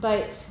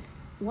 But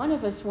one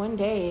of us one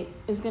day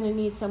is going to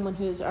need someone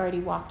who's already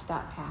walked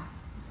that path.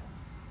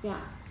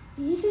 Yeah.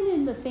 Even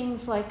in the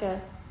things like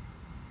what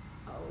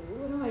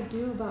do I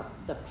do about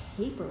the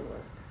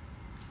paperwork,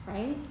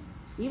 right?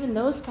 Even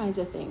those kinds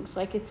of things.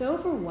 Like, it's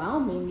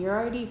overwhelming. You're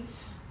already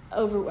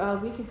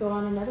overwhelmed. We could go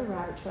on another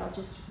rabbit trail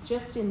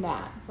just in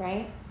that,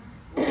 right?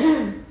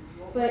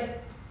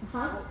 But,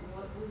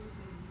 What was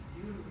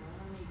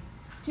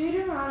the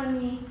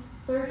Deuteronomy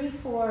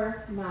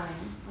 34:9.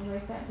 I'll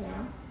write that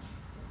down.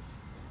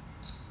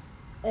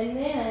 And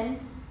then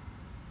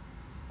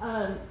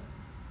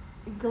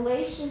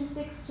Galatians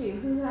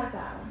 6:2. Who has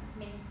that one?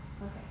 Me.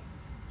 Okay.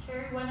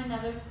 Carry one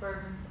another's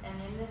burdens, and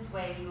in this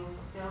way you will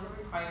fulfill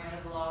the requirement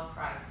of the law of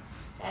Christ.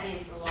 That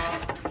is the law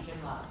of Christian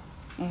love.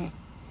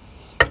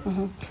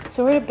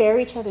 So we're to bear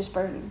each other's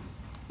burdens.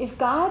 If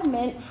God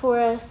meant for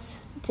us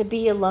to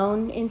be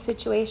alone in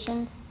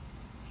situations,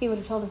 he would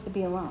have told us to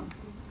be alone.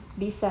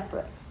 Be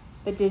separate.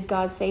 But did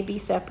God say be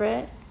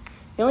separate?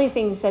 The only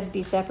thing he said to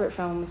be separate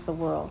from was the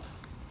world.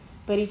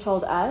 But he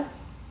told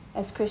us,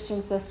 as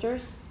Christian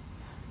sisters,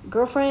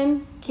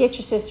 girlfriend, get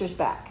your sisters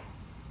back.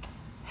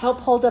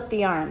 Help hold up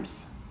the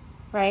arms,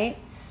 right?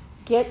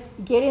 Get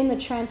in the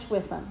trench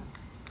with them.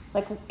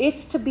 Like,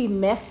 it's to be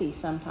messy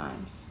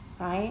sometimes,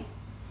 right?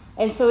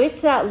 And so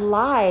it's that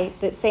lie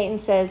that Satan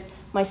says,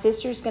 my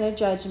sister's going to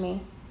judge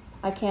me.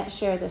 I can't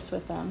share this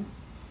with them.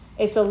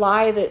 It's a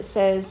lie that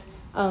says,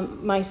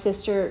 my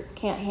sister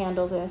can't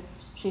handle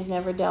this. She's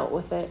never dealt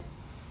with it.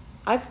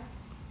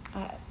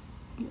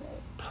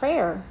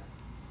 Prayer.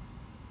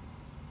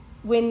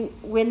 When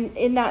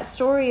in that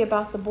story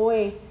about the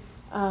boy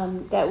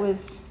that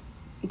was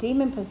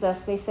demon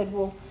possessed, they said,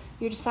 well,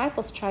 your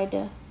disciples tried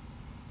to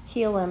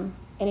heal him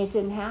and it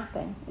didn't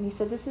happen. And he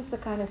said, this is the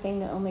kind of thing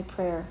that only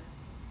prayer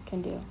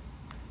can do.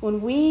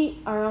 When we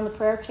are on the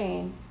prayer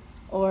chain,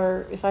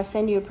 or if I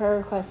send you a prayer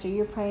request, or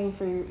you're praying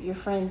for your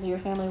friends or your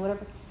family,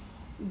 whatever,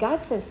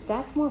 God says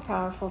that's more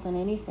powerful than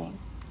anything.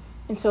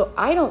 And so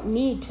I don't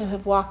need to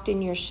have walked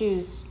in your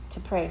shoes to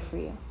pray for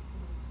you,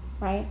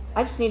 right?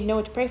 I just need to know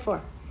what to pray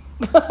for.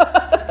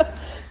 Yeah.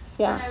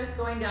 When I was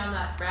going down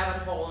that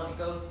rabbit hole, and it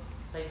goes,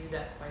 because I do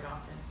that quite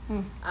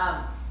often,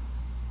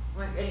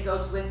 and it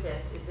goes with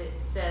this, is it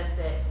says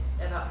that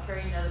about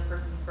carrying another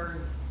person's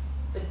burdens,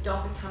 but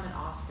don't become an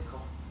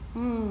obstacle.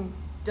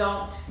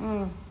 Don't,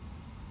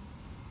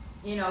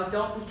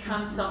 don't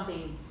become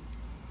something.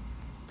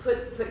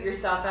 Put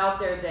yourself out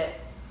there that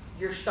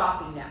you're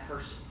stopping that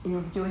person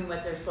doing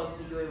what they're supposed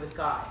to be doing with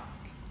God.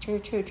 True.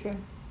 You have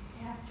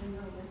to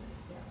know when to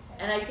step back.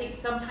 And I think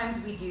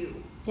sometimes we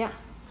do. Yeah.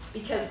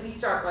 Because we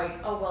start going,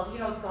 oh, well, you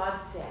know, God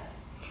said.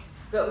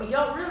 But we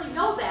don't really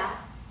know that.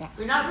 Yeah.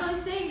 We're not really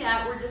saying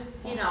that. We're just,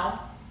 you know.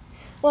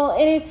 Well,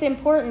 and it's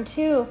important,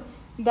 too,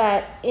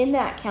 that in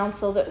that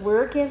counsel that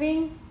we're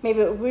giving,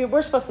 maybe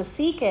we're supposed to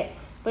seek it,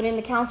 but in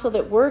the counsel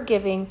that we're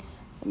giving,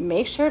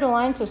 make sure it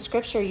aligns with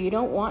Scripture. You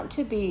don't want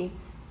to be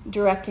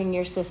directing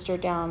your sister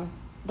down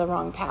the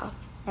wrong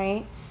path,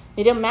 right?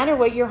 It doesn't matter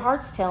what your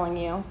heart's telling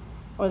you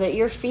or that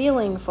you're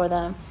feeling for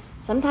them.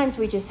 Sometimes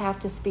we just have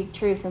to speak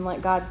truth and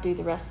let God do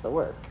the rest of the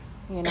work,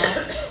 you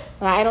know?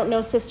 I don't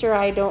know, sister.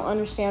 I don't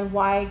understand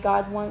why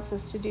God wants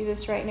us to do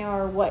this right now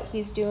or what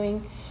he's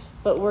doing,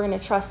 but we're going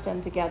to trust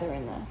him together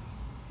in this,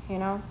 you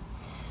know?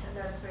 And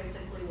that's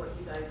basically what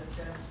you guys have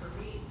done for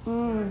me, you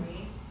know what I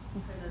mean?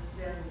 Because it's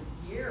been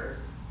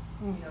years,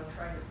 you know,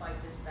 trying to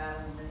fight this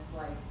battle, and it's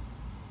like,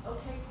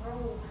 okay,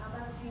 Carl, how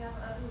about if you have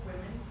other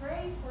women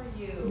pray for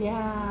you?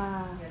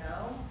 Yeah. You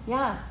know?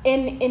 Yeah.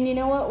 And you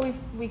know what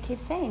we keep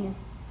saying is,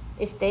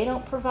 if they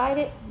don't provide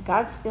it,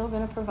 God's still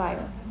going to provide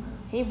it.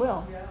 He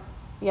will. Yeah.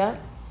 Yeah.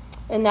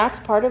 And that's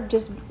part of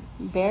just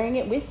bearing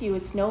it with you.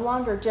 It's no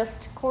longer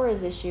just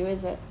Cora's issue,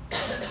 is it?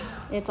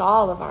 It's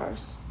all of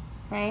ours,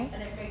 right?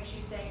 And it makes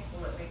you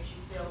thankful. It makes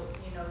you feel,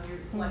 you know,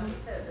 you're like it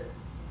says,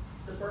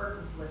 the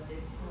burden's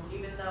lifted.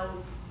 Even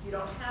though you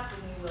don't have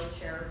to be in a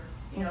wheelchair,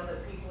 you know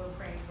that people are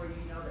praying for you.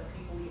 You know that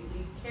people at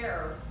least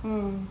care.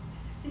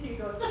 You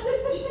go.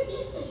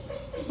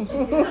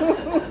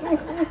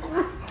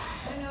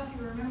 I don't know if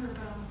you remember,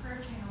 but on the prayer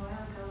chain a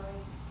while ago, I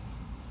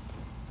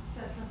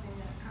said something in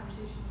that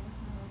conversation with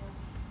my mother.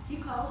 He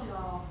calls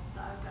y'all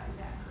the I've got your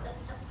back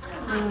girls.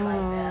 I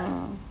like that.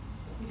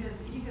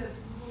 Because he goes,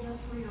 well,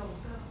 that's where you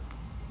always go.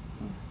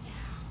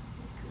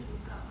 Yeah, it's because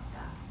we've got like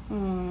that.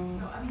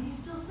 So, I mean, he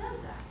still says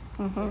that.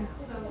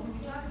 So when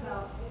you talk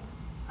about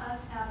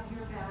us having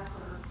your back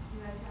or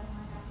you guys having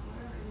my back or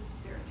whatever, it is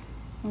very true.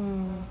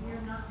 We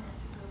are not meant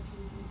to go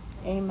through these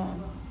things.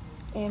 Amen.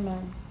 alone.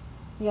 Amen.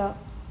 Yeah.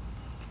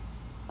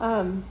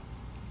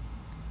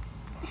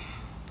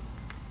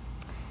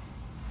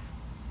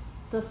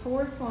 The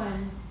fourth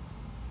one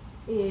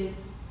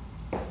is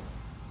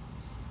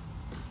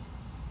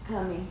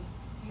coming.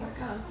 Here it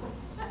comes.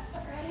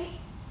 Ready?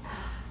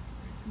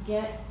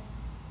 Get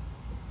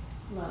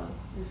low.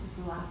 This is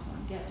the last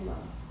one. Get low.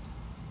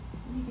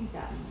 What do you think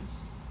that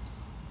means?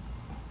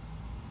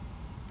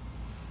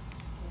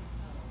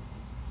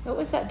 What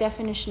was that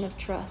definition of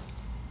trust?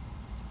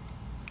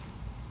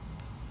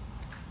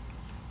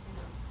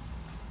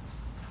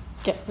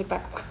 Look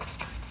back.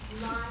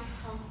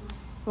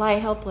 Lie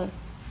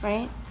helpless,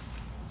 right?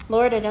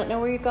 Lord, I don't know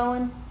where you're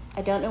going.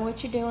 I don't know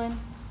what you're doing.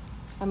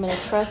 I'm going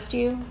to trust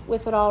you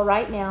with it all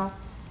right now.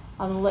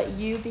 I'm going to let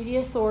you be the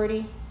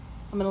authority.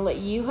 I'm going to let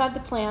you have the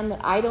plan, that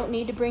I don't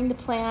need to bring the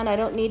plan. I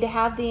don't need to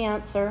have the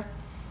answer.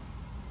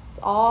 It's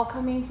all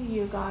coming to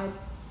you, God,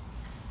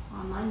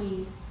 on my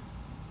knees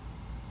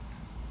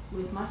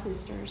with my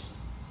sisters,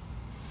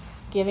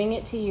 giving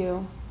it to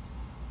you,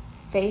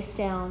 face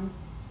down,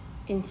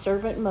 in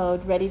servant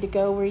mode, ready to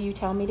go where you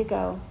tell me to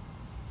go.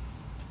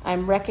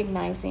 I'm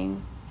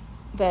recognizing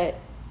that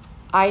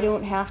I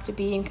don't have to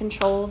be in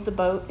control of the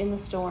boat in the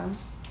storm.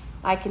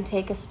 I can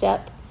take a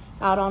step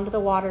out onto the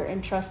water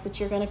and trust that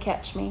you're going to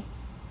catch me,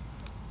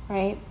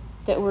 right?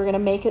 That we're going to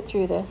make it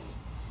through this.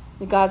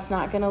 That God's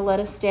not going to let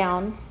us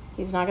down.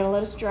 He's not going to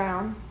let us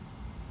drown,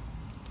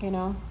 you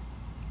know.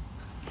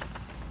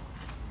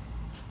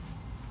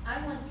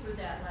 I went through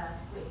that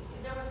last week.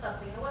 There was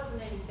something, it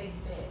wasn't anything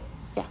big.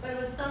 Yeah. But it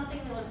was something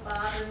that was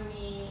bothering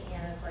me,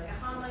 and it's like,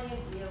 how am I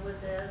going to deal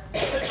with this?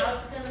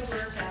 How's it going to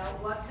work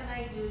out? What can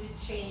I do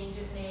to change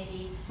it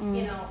maybe?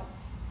 You know,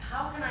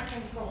 how can I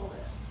control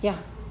this? Yeah.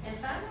 And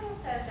finally I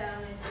sat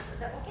down and just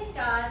said, okay,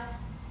 God,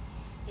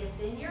 it's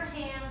in your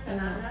hands,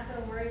 and I'm not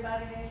going to worry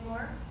about it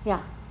anymore.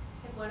 Yeah.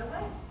 It went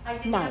away. I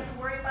didn't have to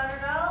worry about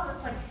it at all. It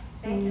was like,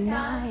 thank you,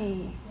 God.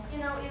 Nice. You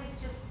know, it was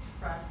just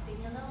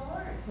trusting in the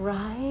Lord.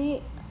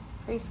 Right?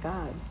 Praise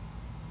God.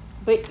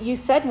 But you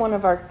said one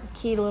of our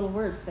key little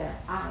words there,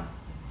 I.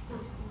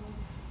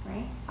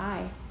 Right?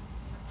 I.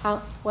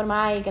 What am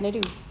I going to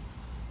do?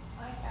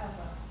 I have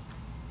a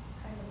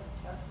kind of a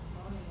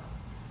testimonial.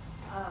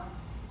 I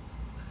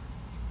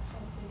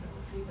don't think it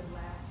was even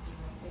last year.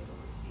 I think it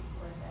was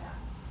before that.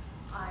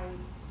 I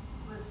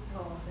was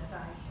told that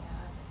I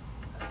had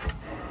a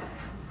scar.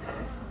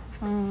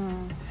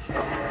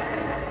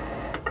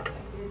 I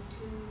did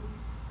 2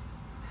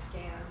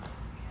 scans,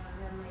 and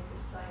then they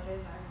decided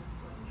I was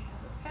going to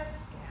have a PET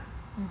scan.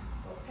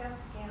 Well, PET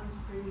scan's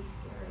pretty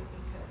scary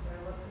because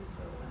they're looking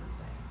for one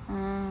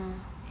thing.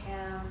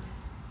 And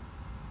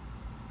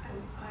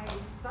I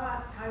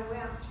thought, I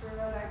went through it,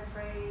 I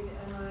prayed,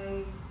 and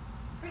I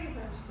pretty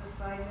much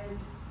decided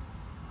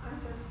I'm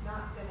just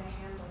not going to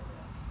handle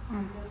this.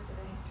 I'm just going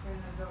to turn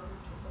it over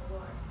to the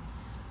Lord.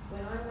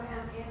 When I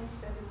went in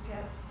for the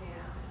PET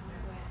scan, and I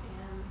went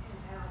in and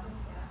out of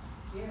that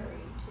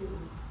scary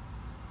tube,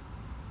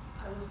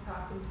 I was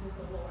talking to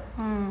the Lord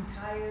the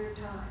entire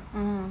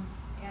time.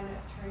 And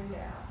it turned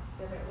out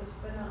that it was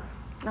benign.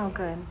 Oh,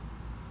 good.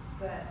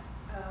 But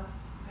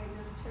I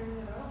just turned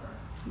it over.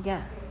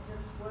 Yeah. It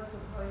just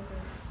wasn't going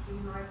to be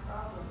my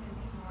problem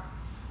anymore.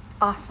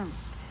 Awesome.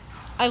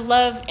 I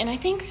love, and I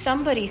think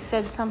somebody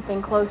said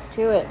something close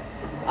to it.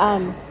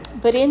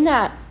 But in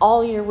that,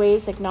 all your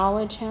ways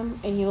acknowledge him,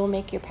 and you will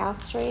make your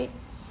path straight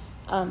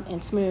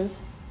and smooth.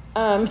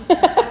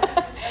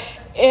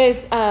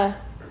 Is a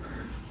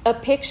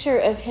picture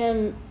of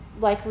him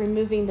like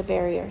removing the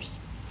barriers,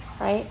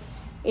 right?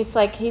 It's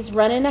like he's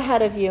running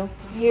ahead of you.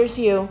 Here's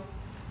you.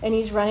 And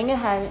he's running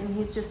ahead, and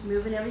he's just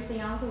moving everything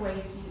out of the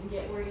way so you can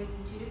get where he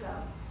needs you to go.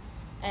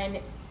 And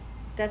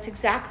that's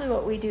exactly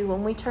what we do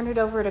when we turn it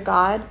over to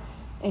God,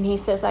 and he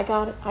says, I've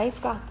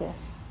got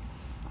this.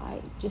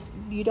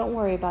 You don't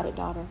worry about it,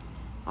 daughter.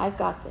 I've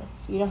got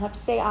this. You don't have to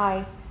say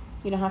I.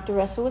 You don't have to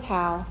wrestle with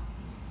how.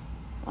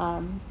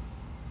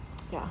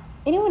 Yeah.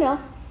 Anyone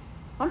else?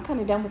 I'm kind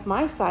of done with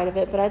my side of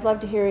it, but I'd love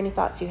to hear any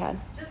thoughts you had.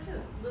 Just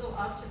a little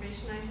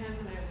observation I had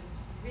when I was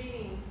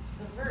reading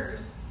the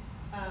verse,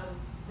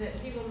 that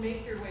he will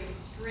make your way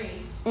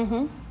straight.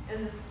 Mm-hmm.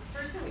 And the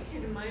first thing that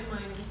came to my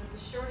mind was that the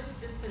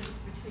shortest distance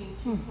between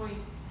 2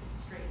 points is a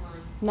straight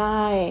line.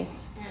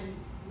 Nice. And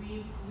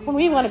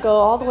we want to go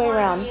all the way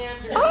around.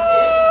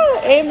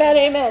 Ah,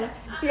 amen.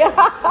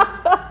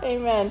 Yeah.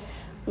 Amen.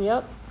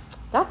 Yep.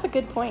 That's a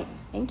good point.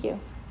 Thank you.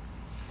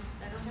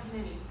 I don't have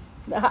many.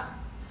 That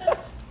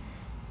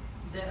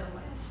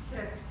last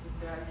text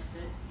that I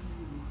sent to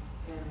you,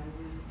 and I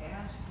was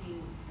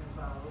asking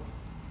about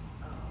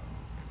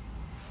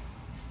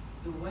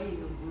the way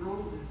the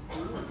world is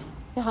doing.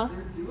 Uh-huh.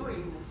 They're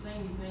doing the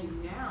same thing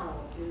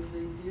now as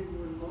they did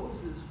when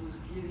Moses was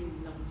giving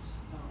them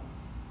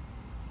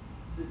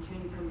the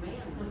 10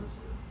 Commandments.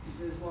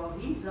 Because while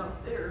he's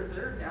up there,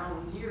 they're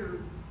down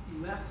here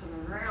messing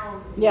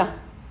around. Yeah.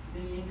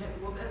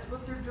 Well, that's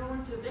what they're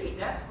doing today.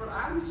 That's what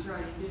I was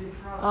trying to get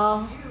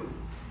across to you.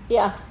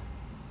 Yeah.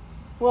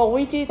 Well,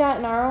 we do that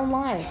in our own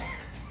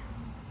lives,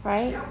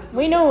 right? Yeah,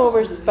 we know where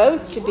we're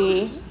supposed to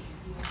be.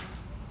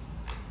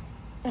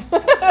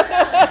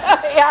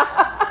 Yeah.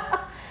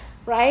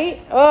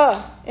 Right?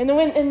 Oh, and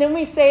then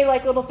we say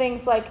like little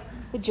things like,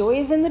 the joy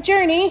is in the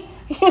journey.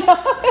 You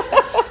know?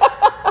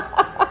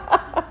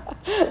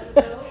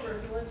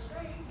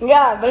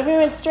 Yeah, but if we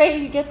went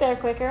straight, you get there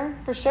quicker,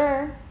 for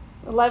sure.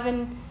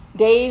 11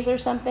 days or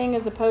something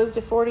as opposed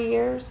to 40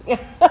 years. There's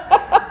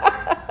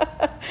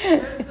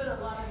been a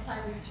lot of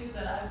times, too,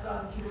 that I've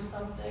gone through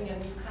something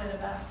and you kind of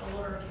ask the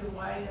Lord, okay,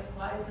 why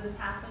is this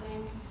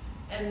happening?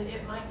 And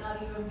it might not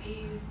even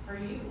be for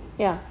you.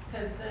 Yeah.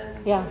 Because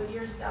then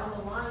years down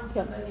the line,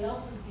 somebody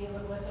else is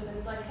dealing with it. And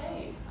it's like,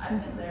 hey,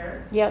 I've been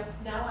there. Yep.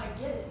 Now I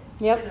get it.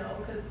 Yep. You know,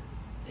 because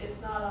it's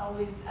not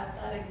always at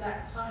that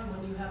exact time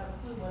when you have a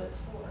clue what it's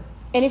for.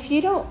 And if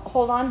you don't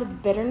hold on to the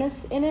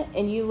bitterness in it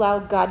and you allow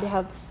God to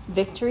have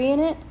victory in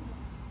it,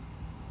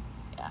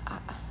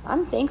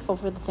 I'm thankful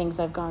for the things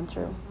I've gone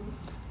through.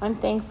 I'm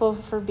thankful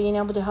for being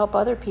able to help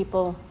other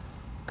people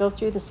go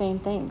through the same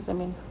things. I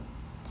mean,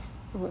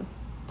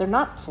 they're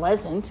not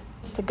pleasant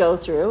to go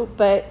through,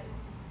 but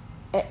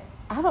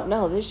I don't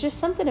know. There's just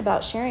something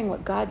about sharing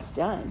what God's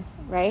done,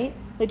 right?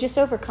 It just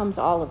overcomes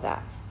all of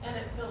that. And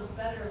it feels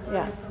better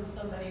learning from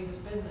somebody who's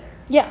been there.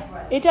 Yeah,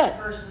 it does.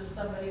 Versus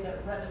somebody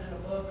that read it in a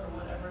book or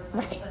whatever. It's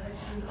right. Like, what the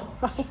heck, you know?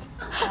 Right.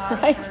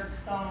 I heard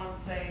someone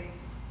say,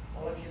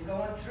 well, if you're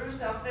going through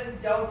something,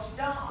 don't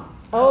stop.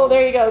 Oh,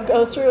 there you go.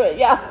 Go through it.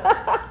 Yeah.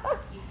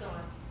 Keep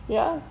going.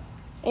 Yeah.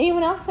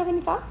 Anyone else have any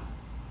thoughts?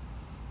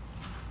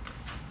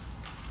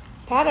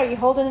 Pat, are you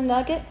holding a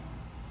nugget?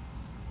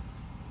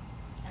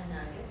 A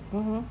nugget?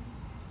 Mm-hmm.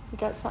 You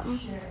got something?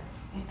 Sure.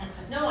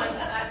 No, I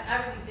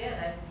already did.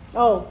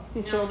 You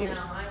sure did.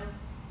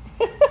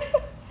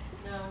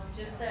 No,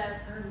 just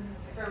that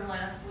from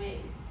last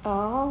week.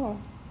 Oh.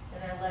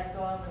 That I let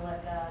go of and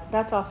let God.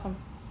 That's awesome.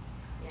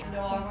 Yeah.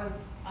 No,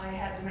 I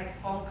had to make a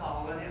phone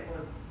call, and it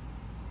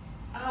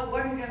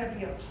wasn't going to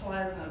be a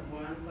pleasant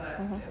one, but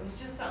it was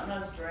just something I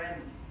was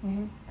dreading.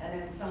 Mm-hmm.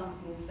 And then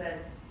something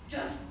said,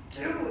 just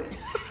do it.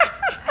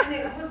 And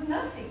it was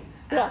nothing.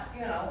 Yeah.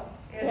 You know,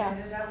 it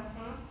ended up,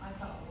 I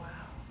thought, wow.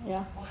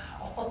 Yeah.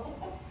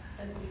 Wow.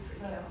 And we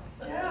freak out.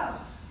 Yeah.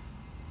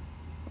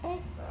 Okay.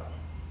 So,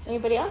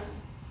 Anybody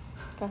else?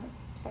 Go ahead.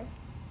 Sorry.